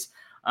days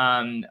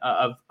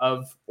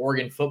of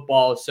Oregon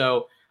football.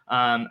 So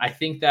I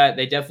think that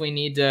they definitely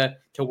need to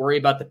worry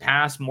about the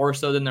pass more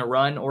so than the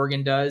run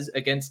Oregon does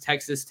against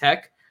Texas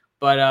Tech.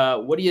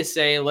 But what do you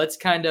say? Let's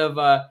kind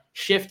of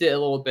shift it a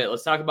little bit.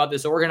 Let's talk about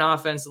this Oregon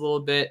offense a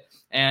little bit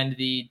and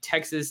the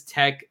Texas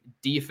Tech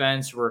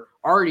defense. We're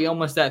already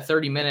almost at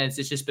 30 minutes.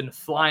 It's just been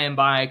flying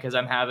by because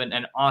I'm having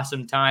an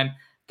awesome time.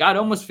 Got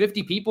almost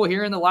 50 people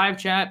here in the live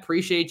chat.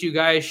 Appreciate you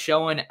guys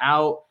showing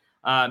out.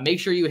 Make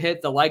sure you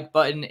hit the like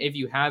button if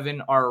you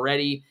haven't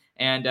already,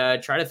 and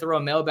try to throw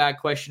a mailbag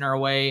question our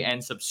way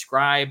and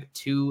subscribe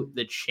to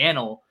the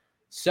channel.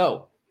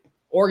 So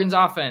Oregon's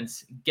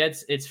offense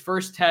gets its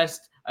first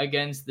test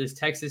against this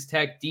Texas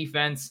Tech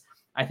defense.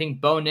 I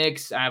think Bo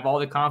Nix, I have all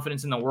the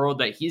confidence in the world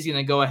that he's going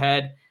to go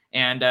ahead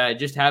and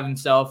just have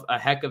himself a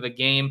heck of a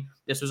game.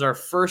 This was our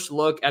first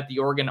look at the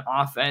Oregon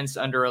offense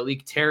under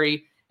Alik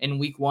Terry in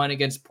week 1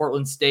 against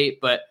Portland State.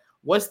 But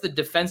what's the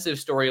defensive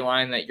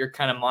storyline that you're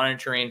kind of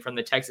monitoring from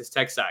the Texas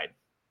Tech side?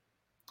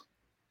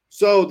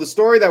 So the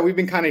story that we've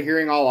been kind of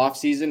hearing all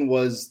offseason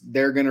was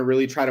they're going to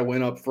really try to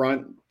win up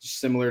front,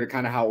 similar to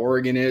kind of how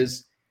Oregon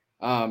is.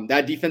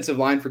 That defensive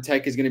line for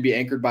Tech is going to be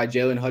anchored by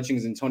Jalen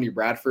Hutchings and Tony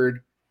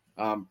Bradford,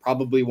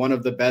 probably one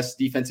of the best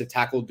defensive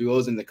tackle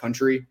duos in the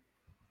country.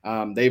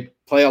 They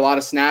play a lot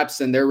of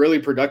snaps, and they're really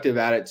productive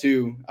at it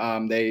too.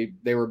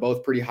 They were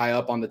both pretty high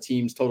up on the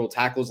team's total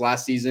tackles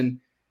last season.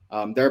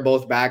 They're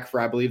both back for,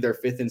 I believe, their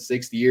 5th and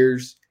 6th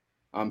years.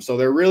 So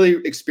they're really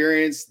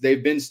experienced.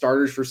 They've been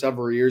starters for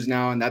several years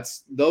now, and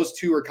those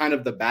two are kind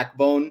of the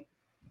backbone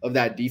of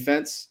that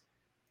defense.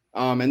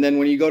 And then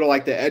when you go to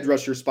like the edge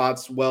rusher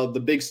spots, well, the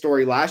big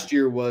story last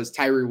year was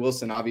Tyree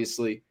Wilson,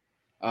 obviously.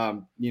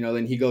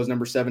 Then he goes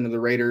number 7 to the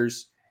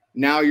Raiders.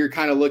 Now you're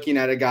kind of looking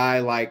at a guy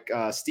like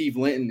Steve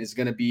Linton is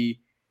going to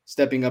be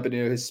stepping up into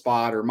his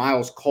spot, or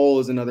Miles Cole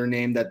is another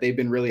name that they've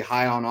been really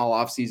high on all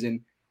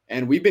offseason.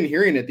 And we've been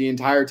hearing it the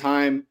entire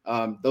time.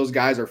 Those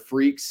guys are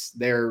freaks.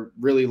 They're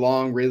really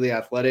long, really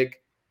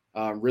athletic,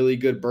 really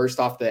good burst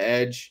off the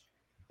edge.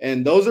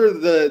 And those are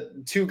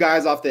the 2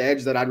 guys off the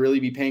edge that I'd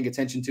really be paying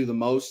attention to the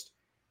most.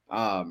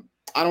 I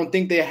don't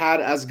think they had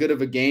as good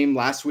of a game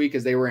last week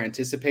as they were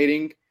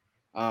anticipating.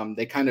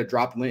 They kind of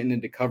dropped Linton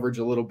into coverage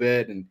a little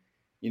bit, and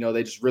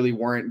they just really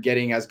weren't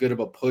getting as good of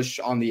a push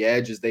on the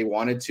edge as they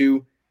wanted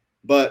to.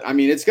 But I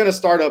mean, it's going to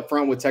start up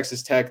front with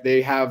Texas Tech.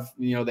 They have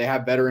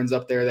veterans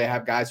up there. They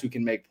have guys who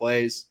can make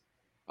plays.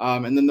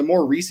 And then the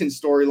more recent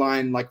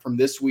storyline, like from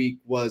this week,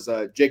 was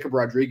Jacob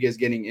Rodriguez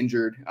getting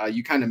injured.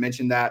 You kind of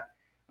mentioned that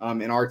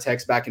in our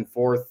text back and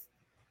forth.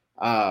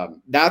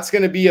 That's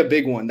going to be a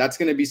big one. That's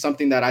going to be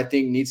something that I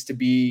think needs to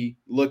be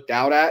looked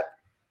out at.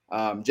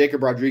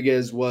 Jacob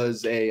Rodriguez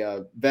was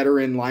a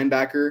veteran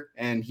linebacker,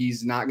 and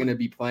he's not going to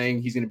be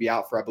playing. He's going to be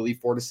out for, I believe,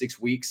 4 to 6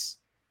 weeks.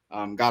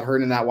 Got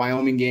hurt in that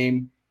Wyoming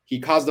game. He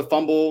caused a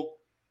fumble,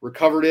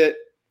 recovered it.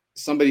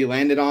 Somebody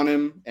landed on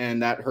him,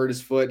 and that hurt his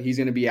foot. He's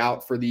going to be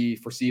out for the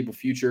foreseeable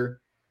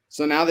future.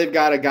 So now they've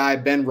got a guy,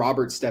 Ben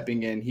Roberts,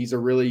 stepping in. He's a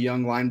really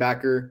young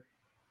linebacker.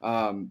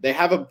 They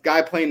have a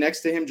guy playing next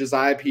to him,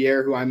 Josiah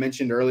Pierre, who I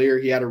mentioned earlier.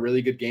 He had a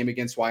really good game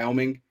against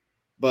Wyoming.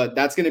 But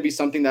that's going to be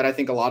something that I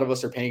think a lot of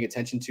us are paying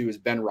attention to, is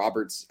Ben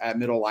Roberts at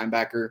middle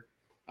linebacker.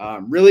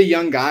 Really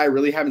young guy.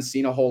 Really haven't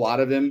seen a whole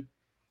lot of him.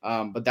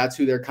 But that's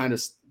who they're kind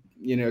of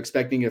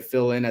expecting to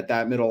fill in at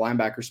that middle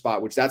linebacker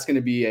spot, which that's going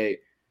to be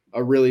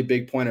a really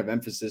big point of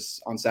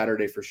emphasis on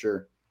Saturday for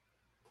sure.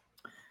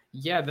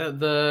 Yeah,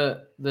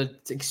 the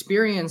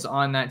experience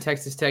on that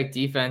Texas Tech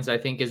defense, I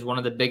think, is one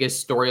of the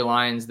biggest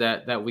storylines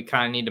that we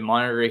kind of need to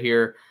monitor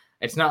here.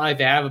 It's not like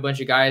they have a bunch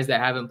of guys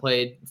that haven't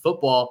played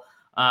football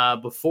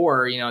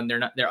before, and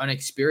they're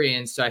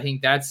unexperienced. So I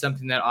think that's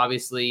something that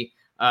obviously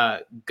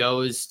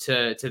goes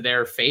to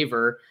their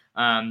favor.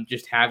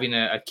 Just having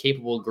a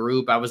capable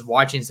group. I was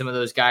watching some of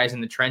those guys in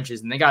the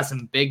trenches, and they got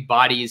some big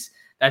bodies.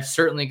 That's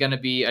certainly going to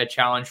be a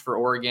challenge for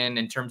Oregon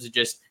in terms of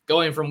just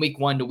going from week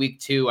 1 to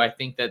week 2. I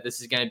think that this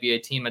is going to be a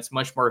team that's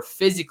much more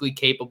physically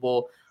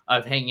capable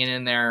of hanging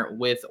in there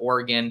with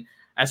Oregon.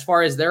 As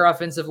far as their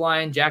offensive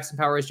line, Jackson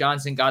Powers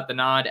Johnson got the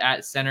nod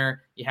at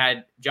center. You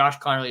had Josh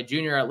Connerly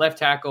Jr. at left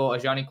tackle,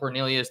 Ajani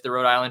Cornelius, the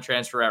Rhode Island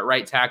transfer, at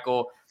right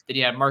tackle. Then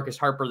you had Marcus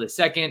Harper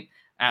II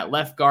at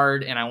left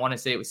guard, and I want to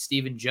say it was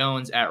Stephen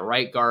Jones at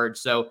right guard.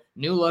 So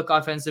new look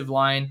offensive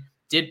line,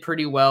 did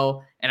pretty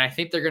well, and I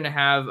think they're going to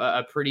have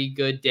a pretty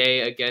good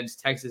day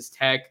against Texas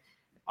Tech.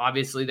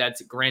 Obviously,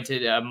 that's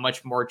granted a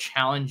much more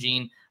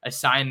challenging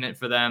assignment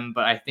for them,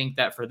 but I think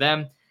that for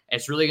them,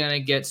 It's really going to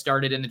get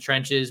started in the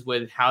trenches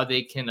with how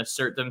they can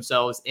assert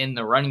themselves in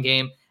the run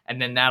game,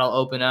 and then that'll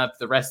open up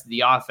the rest of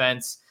the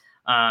offense.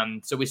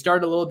 So we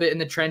started a little bit in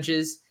the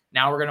trenches.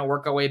 Now we're going to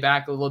work our way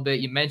back a little bit.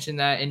 You mentioned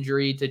that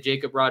injury to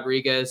Jacob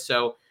Rodriguez,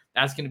 so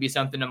that's going to be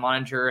something to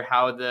monitor,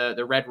 how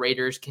the Red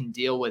Raiders can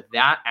deal with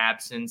that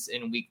absence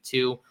in week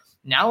 2.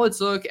 Now let's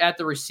look at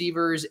the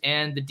receivers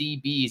and the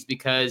DBs,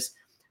 because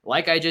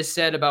like I just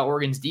said about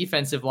Oregon's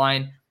defensive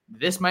line,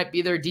 this might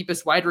be their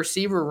deepest wide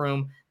receiver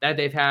room that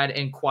they've had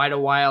in quite a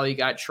while. You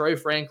got Troy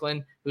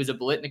Franklin, who's a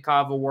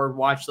Biletnikoff Award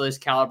watch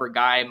list caliber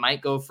guy,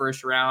 might go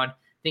first round.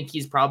 Think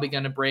he's probably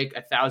going to break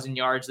 1,000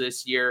 yards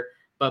this year.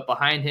 But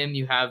behind him,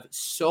 you have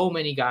so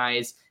many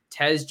guys: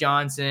 Tez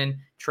Johnson,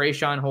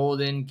 Trayshawn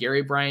Holden,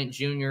 Gary Bryant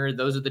Jr.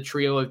 Those are the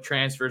trio of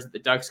transfers that the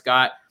Ducks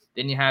got.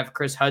 Then you have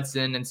Chris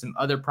Hudson and some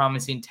other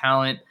promising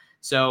talent.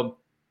 So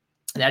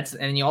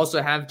and you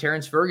also have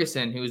Terrence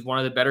Ferguson, who's one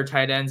of the better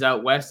tight ends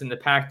out west in the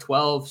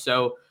Pac-12.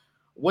 So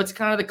what's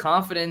kind of the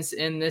confidence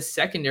in this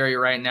secondary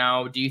right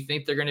now? Do you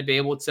think they're going to be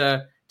able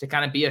to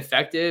kind of be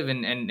effective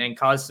and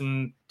cause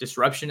some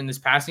disruption in this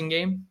passing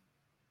game?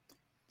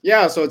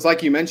 Yeah, so it's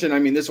like you mentioned. I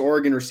mean, this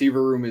Oregon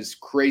receiver room is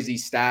crazy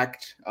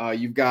stacked.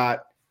 You've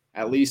got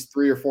at least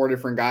 3 or 4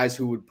 different guys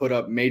who would put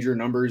up major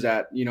numbers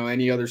at,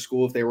 any other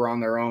school if they were on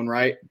their own,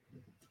 right?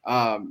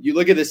 You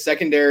look at this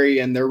secondary,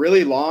 and they're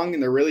really long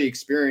and they're really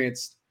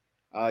experienced.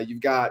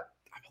 You've got,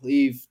 I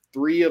believe,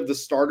 3 of the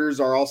starters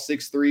are all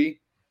 6'3",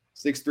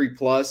 6'3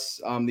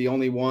 plus. The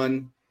only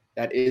one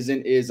that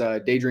isn't is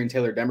Dadrian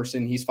Taylor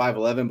Demerson. He's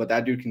 5'11", but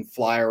that dude can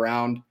fly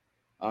around.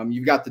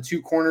 You've got the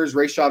 2 corners,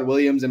 Rashad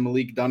Williams and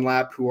Malik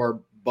Dunlap, who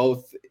are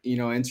both,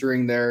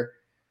 entering their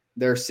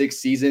 6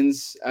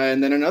 seasons.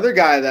 And then another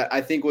guy that I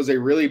think was a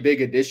really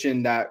big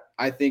addition that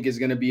I think is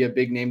going to be a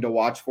big name to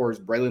watch for is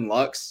Braylon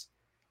Lux.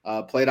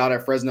 Played out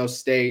at Fresno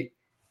State.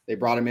 They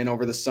brought him in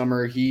over the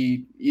summer.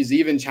 He is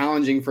even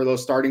challenging for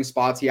those starting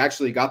spots. He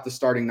actually got the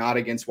starting nod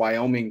against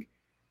Wyoming.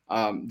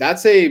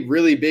 That's a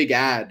really big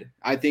add.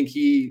 I think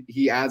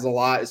he adds a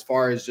lot as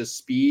far as just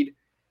speed.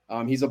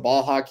 He's a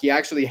ball hawk. He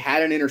actually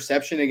had an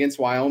interception against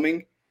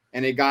Wyoming,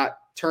 and it got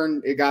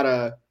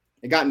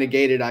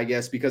negated, I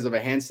guess, because of a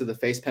hands to the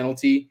face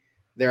penalty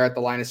there at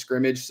the line of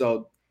scrimmage.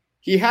 So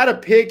he had a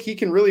pick. He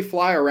can really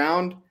fly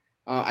around.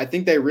 I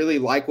think they really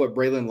like what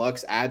Braylon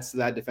Lux adds to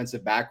that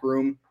defensive back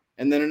room.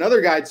 And then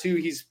another guy too,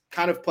 he's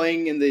kind of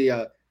playing in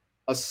the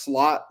a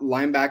slot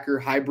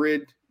linebacker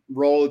hybrid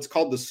role. It's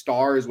called the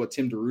star, is what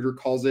Tim DeRuyter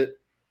calls it,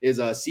 is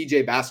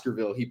CJ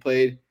Baskerville. He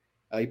played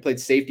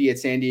safety at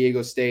San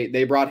Diego State.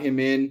 They brought him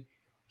in.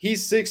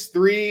 He's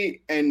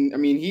 6'3", and I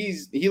mean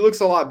he looks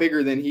a lot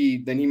bigger than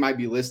he might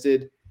be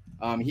listed.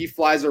 He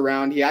flies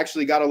around. He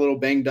actually got a little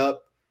banged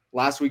up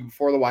last week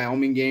before the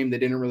Wyoming game. They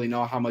didn't really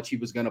know how much he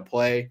was going to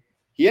play.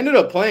 He ended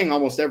up playing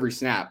almost every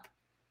snap.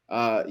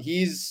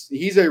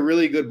 He's a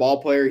really good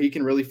ball player. He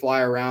can really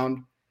fly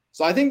around.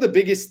 So I think the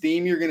biggest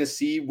theme you're going to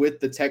see with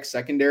the Tech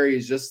secondary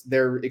is just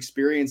their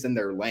experience and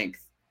their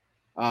length.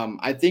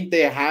 I think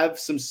they have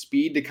some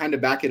speed to kind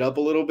of back it up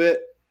a little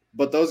bit,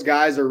 but those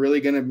guys are really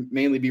going to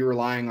mainly be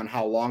relying on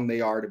how long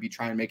they are to be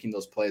trying making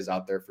those plays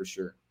out there for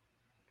sure.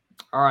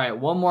 All right,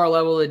 one more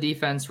level of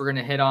defense we're going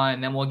to hit on,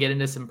 and then we'll get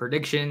into some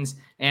predictions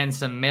and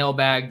some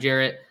mailbag,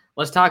 Jarrett.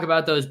 Let's talk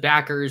about those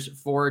backers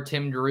for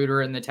Tim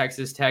DeRuyter and the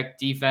Texas Tech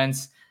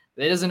defense.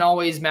 It doesn't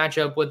always match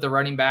up with the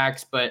running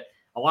backs, but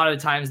a lot of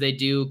the times they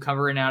do,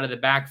 covering out of the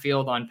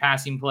backfield on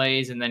passing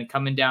plays and then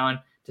coming down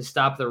to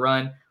stop the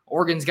run.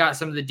 Oregon's got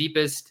one of the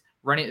deepest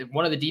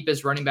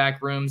running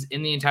back rooms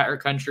in the entire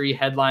country,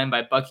 headlined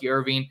by Bucky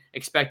Irving.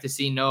 Expect to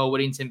see Noah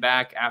Whittington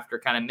back after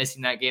kind of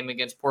missing that game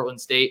against Portland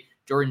State.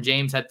 Jordan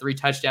James had 3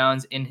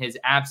 touchdowns in his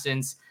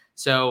absence.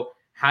 So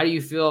how do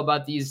you feel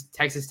about these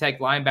Texas Tech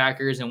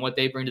linebackers and what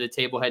they bring to the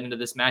table heading into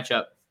this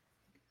matchup?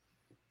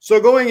 So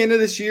going into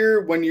this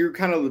year, when you're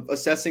kind of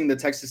assessing the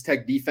Texas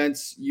Tech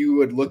defense, you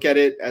would look at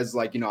it as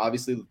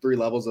obviously the 3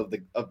 levels of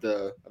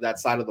that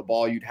side of the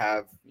ball. You'd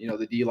have,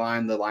 the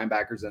D-line, the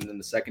linebackers, and then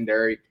the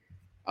secondary.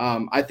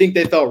 I think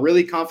they felt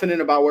really confident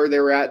about where they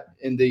were at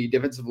in the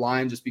defensive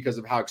line just because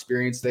of how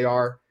experienced they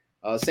are.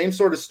 Same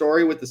sort of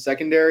story with the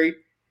secondary.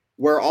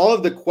 Where all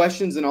of the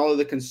questions and all of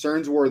the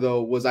concerns were,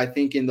 though, was I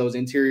think in those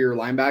interior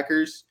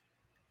linebackers.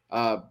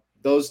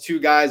 Those 2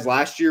 guys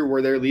last year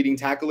were their leading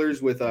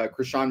tacklers with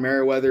Krishan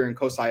Merriweather and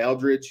Kosai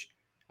Eldridge.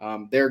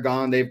 They're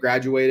gone. They've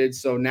graduated.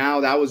 So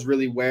now that was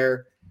really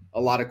where a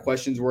lot of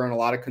questions were and a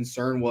lot of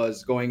concern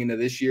was going into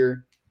this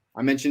year.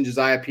 I mentioned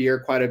Josiah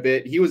Pierre quite a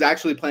bit. He was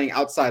actually playing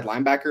outside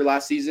linebacker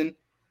last season,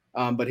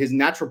 but his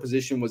natural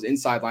position was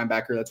inside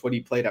linebacker. That's what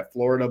he played at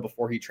Florida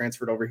before he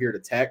transferred over here to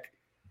Tech.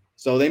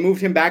 So they moved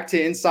him back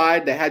to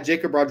inside. They had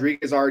Jacob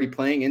Rodriguez already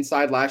playing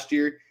inside last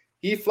year.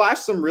 He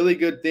flashed some really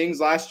good things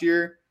last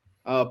year,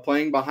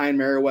 playing behind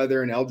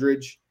Merriweather and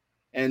Eldridge.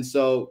 And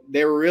so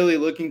they were really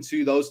looking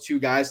to those 2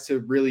 guys to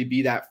really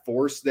be that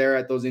force there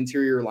at those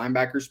interior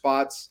linebacker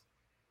spots.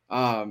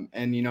 Now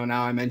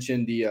I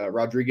mentioned the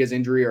Rodriguez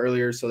injury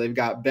earlier. So they've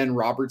got Ben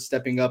Roberts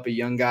stepping up, a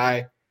young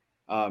guy.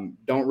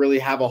 Don't really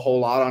have a whole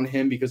lot on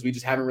him because we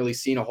just haven't really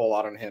seen a whole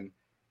lot on him.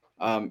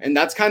 And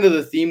that's kind of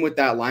the theme with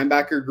that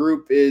linebacker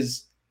group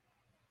is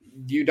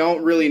you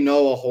don't really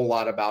know a whole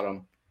lot about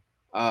them.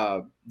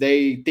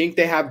 They think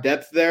they have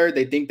depth there.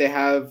 They think they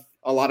have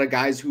a lot of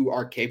guys who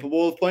are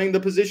capable of playing the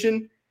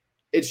position.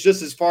 It's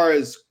just as far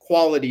as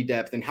quality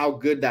depth and how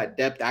good that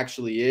depth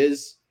actually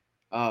is.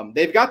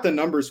 They've got the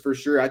numbers for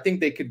sure. I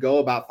think they could go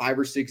about 5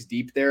 or 6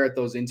 deep there at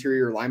those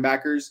interior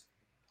linebackers.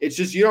 It's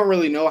just you don't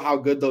really know how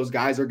good those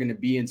guys are going to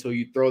be until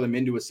you throw them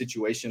into a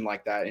situation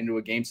like that, into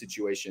a game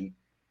situation.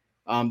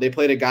 They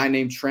played a guy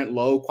named Trent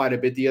Lowe quite a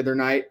bit the other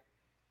night.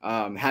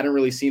 Hadn't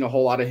really seen a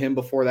whole lot of him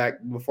before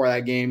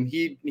that game.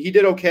 He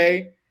did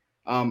okay.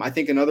 I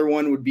think another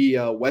one would be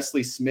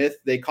Wesley Smith.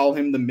 They call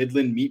him the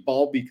Midland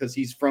Meatball because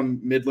he's from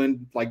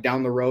Midland, like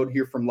down the road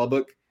here from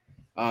Lubbock.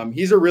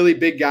 He's a really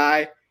big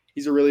guy.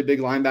 He's a really big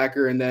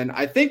linebacker. And then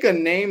I think a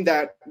name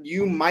that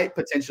you might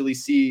potentially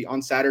see on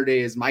Saturday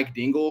is Mike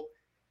Dingle.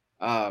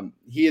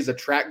 He is a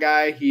track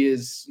guy.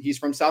 He's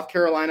from South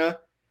Carolina.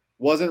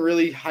 Wasn't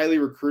really highly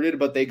recruited,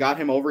 but they got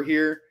him over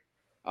here.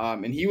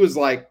 And he was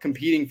like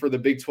competing for the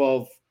Big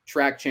 12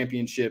 track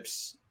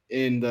championships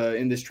in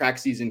this track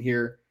season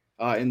here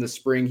in the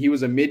spring. He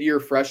was a mid-year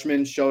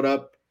freshman, showed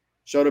up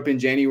in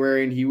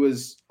January, and he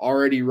was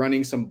already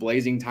running some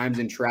blazing times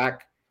in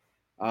track.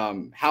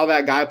 How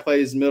that guy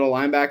plays middle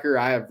linebacker,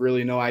 I have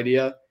really no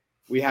idea.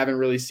 We haven't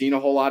really seen a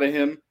whole lot of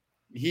him.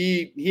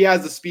 He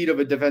has the speed of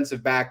a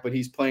defensive back, but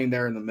he's playing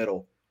there in the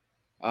middle.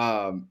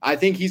 I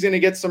think he's going to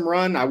get some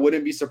run. I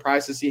wouldn't be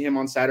surprised to see him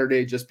on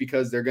Saturday just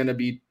because they're going to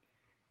be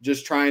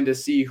just trying to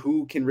see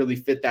who can really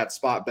fit that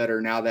spot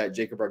better now that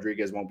Jacob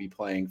Rodriguez won't be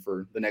playing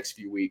for the next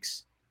few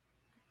weeks.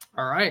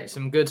 All right,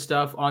 some good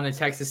stuff on the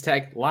Texas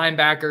Tech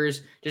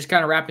linebackers. Just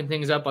kind of wrapping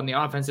things up on the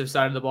offensive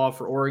side of the ball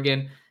for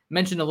Oregon.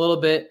 Mentioned a little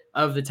bit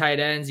of the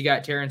tight ends. You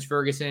got Terrence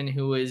Ferguson,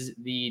 who is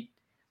the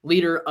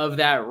leader of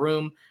that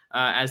room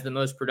as the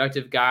most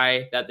productive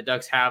guy that the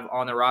Ducks have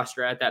on the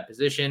roster at that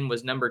position.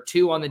 Was number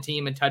 2 on the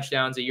team in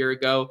touchdowns a year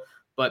ago.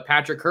 But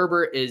Patrick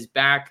Herbert is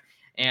back.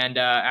 And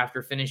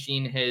after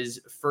finishing his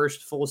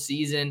first full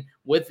season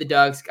with the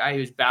Ducks, guy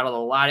who's battled a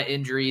lot of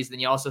injuries. Then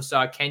you also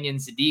saw Kenyon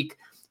Sadiq,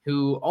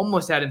 who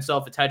almost had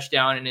himself a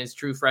touchdown in his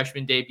true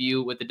freshman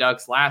debut with the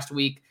Ducks last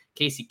week.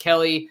 Casey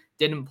Kelly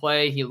didn't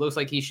play. He looks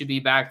like he should be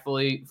back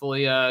fully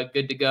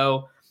good to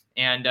go.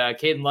 And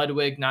Caden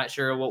Ludwig, not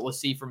sure what we'll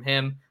see from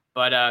him,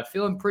 but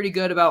feeling pretty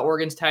good about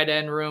Oregon's tight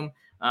end room.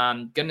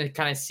 Going to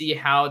kind of see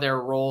how their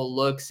role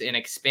looks and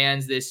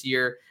expands this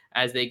year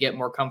as they get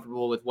more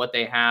comfortable with what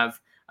they have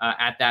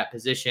at that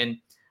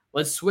position.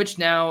 Let's switch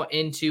now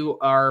into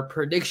our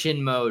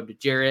prediction mode,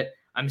 Jarrett.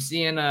 I'm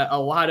seeing a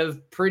lot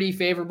of pretty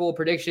favorable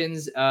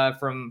predictions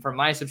from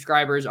my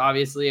subscribers,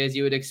 obviously, as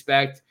you would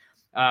expect.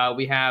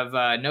 We have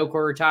No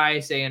Quarter Tie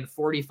saying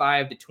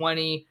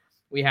 45-20.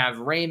 We have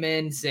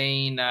Raymond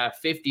saying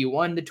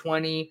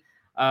 51-20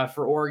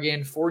 for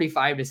Oregon,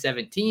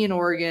 45-17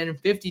 Oregon,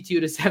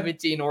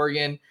 52-17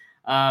 Oregon.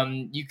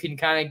 You can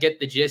kind of get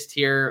the gist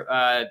here.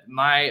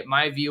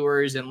 My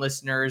viewers and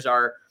listeners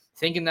are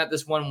thinking that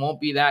this one won't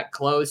be that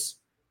close.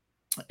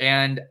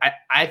 And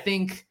I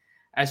think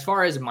as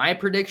far as my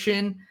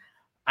prediction,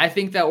 I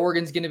think that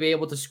Oregon's going to be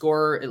able to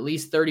score at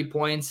least 30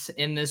 points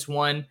in this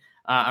one.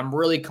 I'm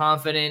really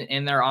confident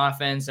in their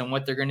offense and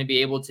what they're going to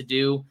be able to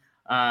do.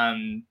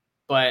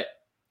 But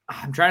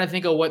I'm trying to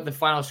think of what the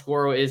final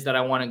score is that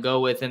I want to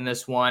go with in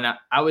this one.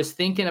 I was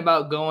thinking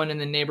about going in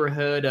the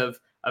neighborhood of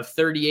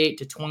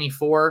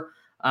 38-24.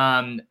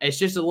 It's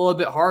just a little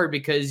bit hard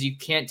because you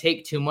can't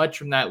take too much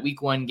from that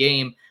week 1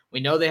 game. We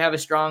know they have a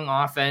strong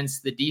offense.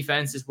 The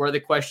defense is where the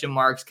question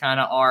marks kind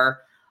of are.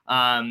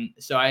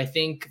 So I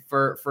think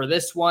for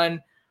this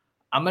one,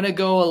 I'm going to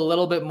go a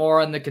little bit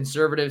more on the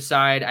conservative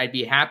side. I'd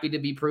be happy to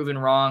be proven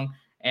wrong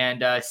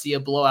and see a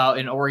blowout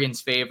in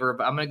Oregon's favor,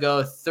 but I'm going to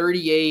go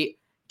 38-27.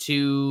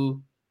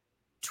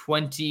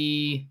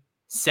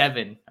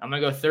 I'm going to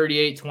go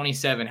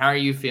 38-27. How are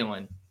you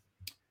feeling?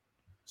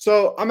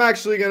 So I'm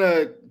actually going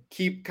to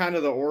keep kind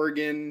of the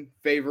Oregon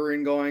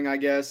favoring going, I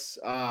guess.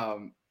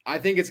 I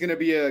think it's going to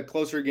be a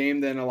closer game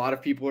than a lot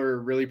of people are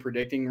really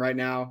predicting right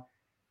now.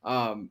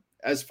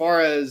 As far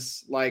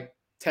as like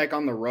Tech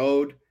on the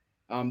road,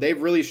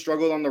 they've really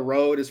struggled on the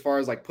road as far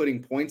as like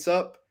putting points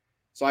up.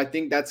 So I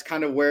think that's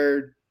kind of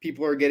where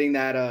people are getting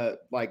that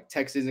like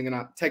Tech is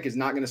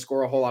not going to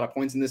score a whole lot of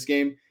points in this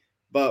game.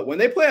 But when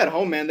they play at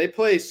home, man, they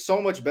play so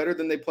much better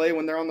than they play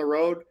when they're on the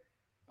road.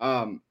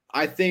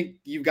 I think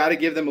you've got to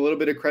give them a little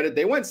bit of credit.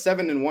 They went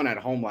 7-1 at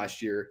home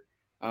last year.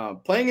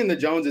 Playing in the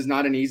Jones is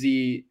not an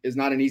easy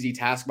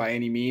task by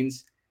any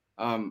means.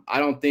 I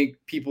don't think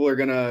people are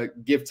going to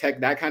give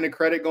Tech that kind of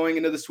credit going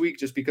into this week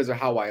just because of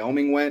how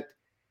Wyoming went.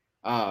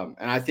 And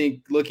I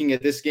think looking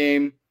at this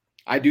game,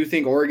 I do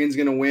think Oregon's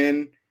going to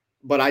win,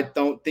 but I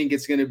don't think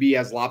it's going to be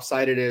as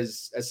lopsided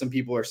as some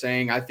people are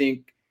saying. I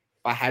think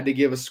if I had to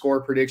give a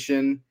score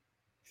prediction,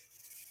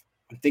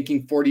 I'm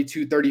thinking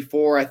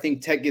 42-34. I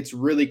think Tech gets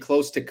really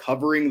close to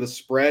covering the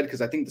spread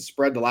because I think the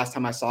spread the last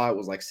time I saw it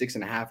was like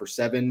 6.5 or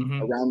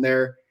 7 around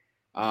there.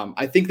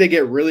 I think they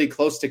get really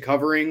close to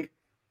covering.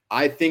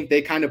 I think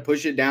they kind of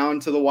push it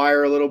down to the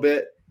wire a little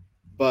bit.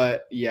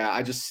 But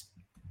yeah,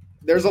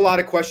 there's a lot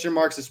of question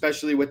marks,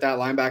 especially with that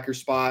linebacker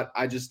spot.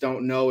 I just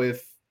don't know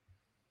if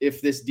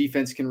this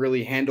defense can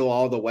really handle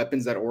all the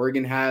weapons that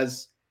Oregon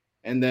has.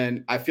 And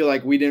then I feel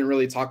like we didn't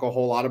really talk a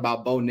whole lot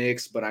about Bo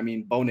Nix, but I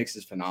mean, Bo Nix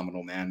is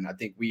phenomenal, man. I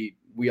think we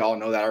all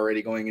know that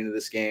already going into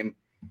this game.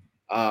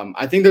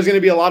 I think there's going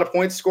to be a lot of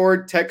points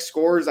scored. Tech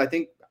scores, I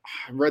think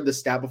I read the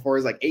stat before,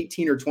 is like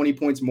 18 or 20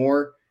 points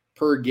more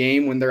per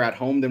game when they're at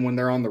home than when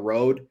they're on the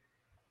road.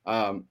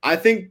 I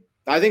think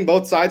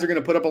both sides are going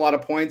to put up a lot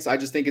of points. I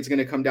just think it's going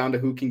to come down to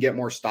who can get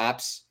more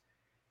stops.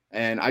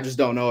 And I just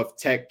don't know if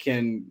Tech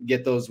can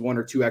get those 1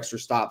 or 2 extra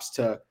stops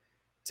to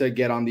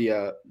get on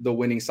the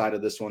winning side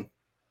of this one.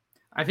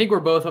 I think we're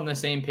both on the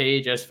same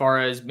page as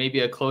far as maybe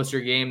a closer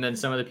game than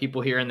some of the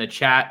people here in the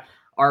chat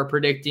are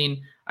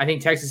predicting. I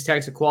think Texas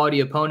Tech's a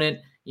quality opponent.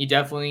 You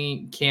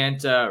definitely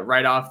can't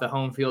write off the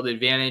home field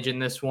advantage in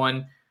this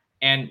one.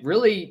 And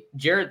really,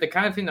 Jarrett, the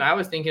kind of thing that I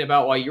was thinking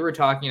about while you were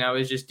talking, I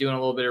was just doing a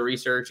little bit of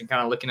research and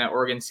kind of looking at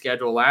Oregon's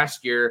schedule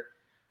last year.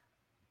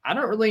 I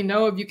don't really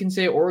know if you can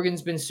say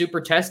Oregon's been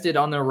super tested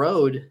on the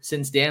road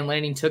since Dan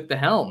Lanning took the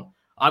helm.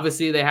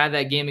 Obviously, they had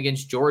that game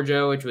against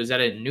Georgia, which was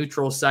at a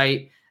neutral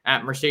site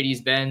at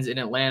Mercedes-Benz in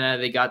Atlanta.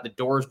 They got the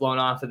doors blown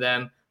off of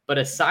them. But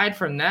aside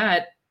from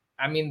that,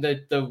 I mean,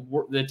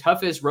 the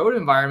toughest road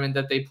environment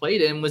that they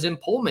played in was in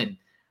Pullman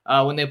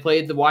when they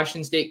played the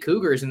Washington State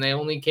Cougars, and they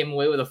only came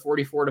away with a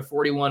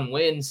 44-41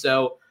 win.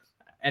 So,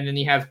 and then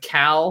you have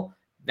Cal.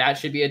 That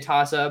should be a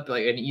toss-up,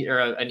 like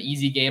an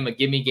easy game, a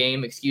gimme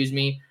game, excuse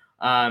me.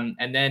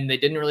 And then they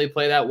didn't really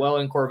play that well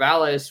in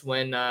Corvallis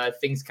when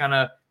things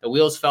the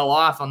wheels fell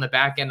off on the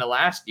back end of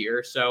last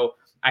year. So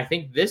I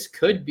think this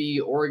could be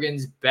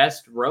Oregon's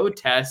best road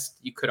test,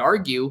 you could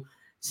argue,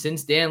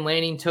 since Dan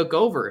Lanning took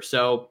over.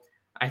 So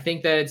I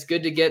think that it's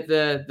good to get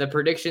the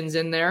predictions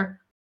in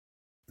there.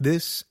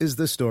 This is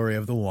the story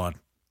of the one.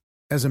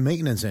 As a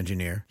maintenance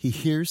engineer, he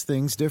hears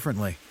things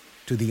differently.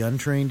 To the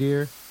untrained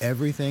ear,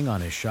 everything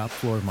on his shop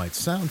floor might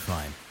sound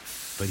fine,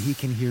 but he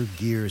can hear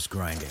gears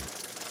grinding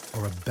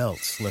or a belt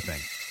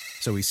slipping.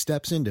 So he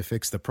steps in to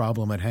fix the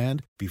problem at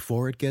hand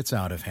before it gets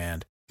out of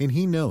hand. And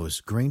he knows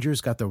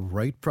Grainger's got the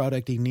right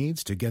product he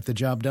needs to get the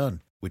job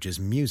done, which is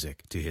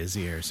music to his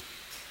ears.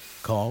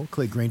 Call,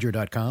 click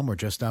Grainger.com, or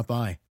just stop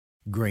by.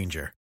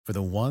 Grainger, for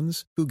the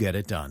ones who get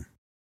it done.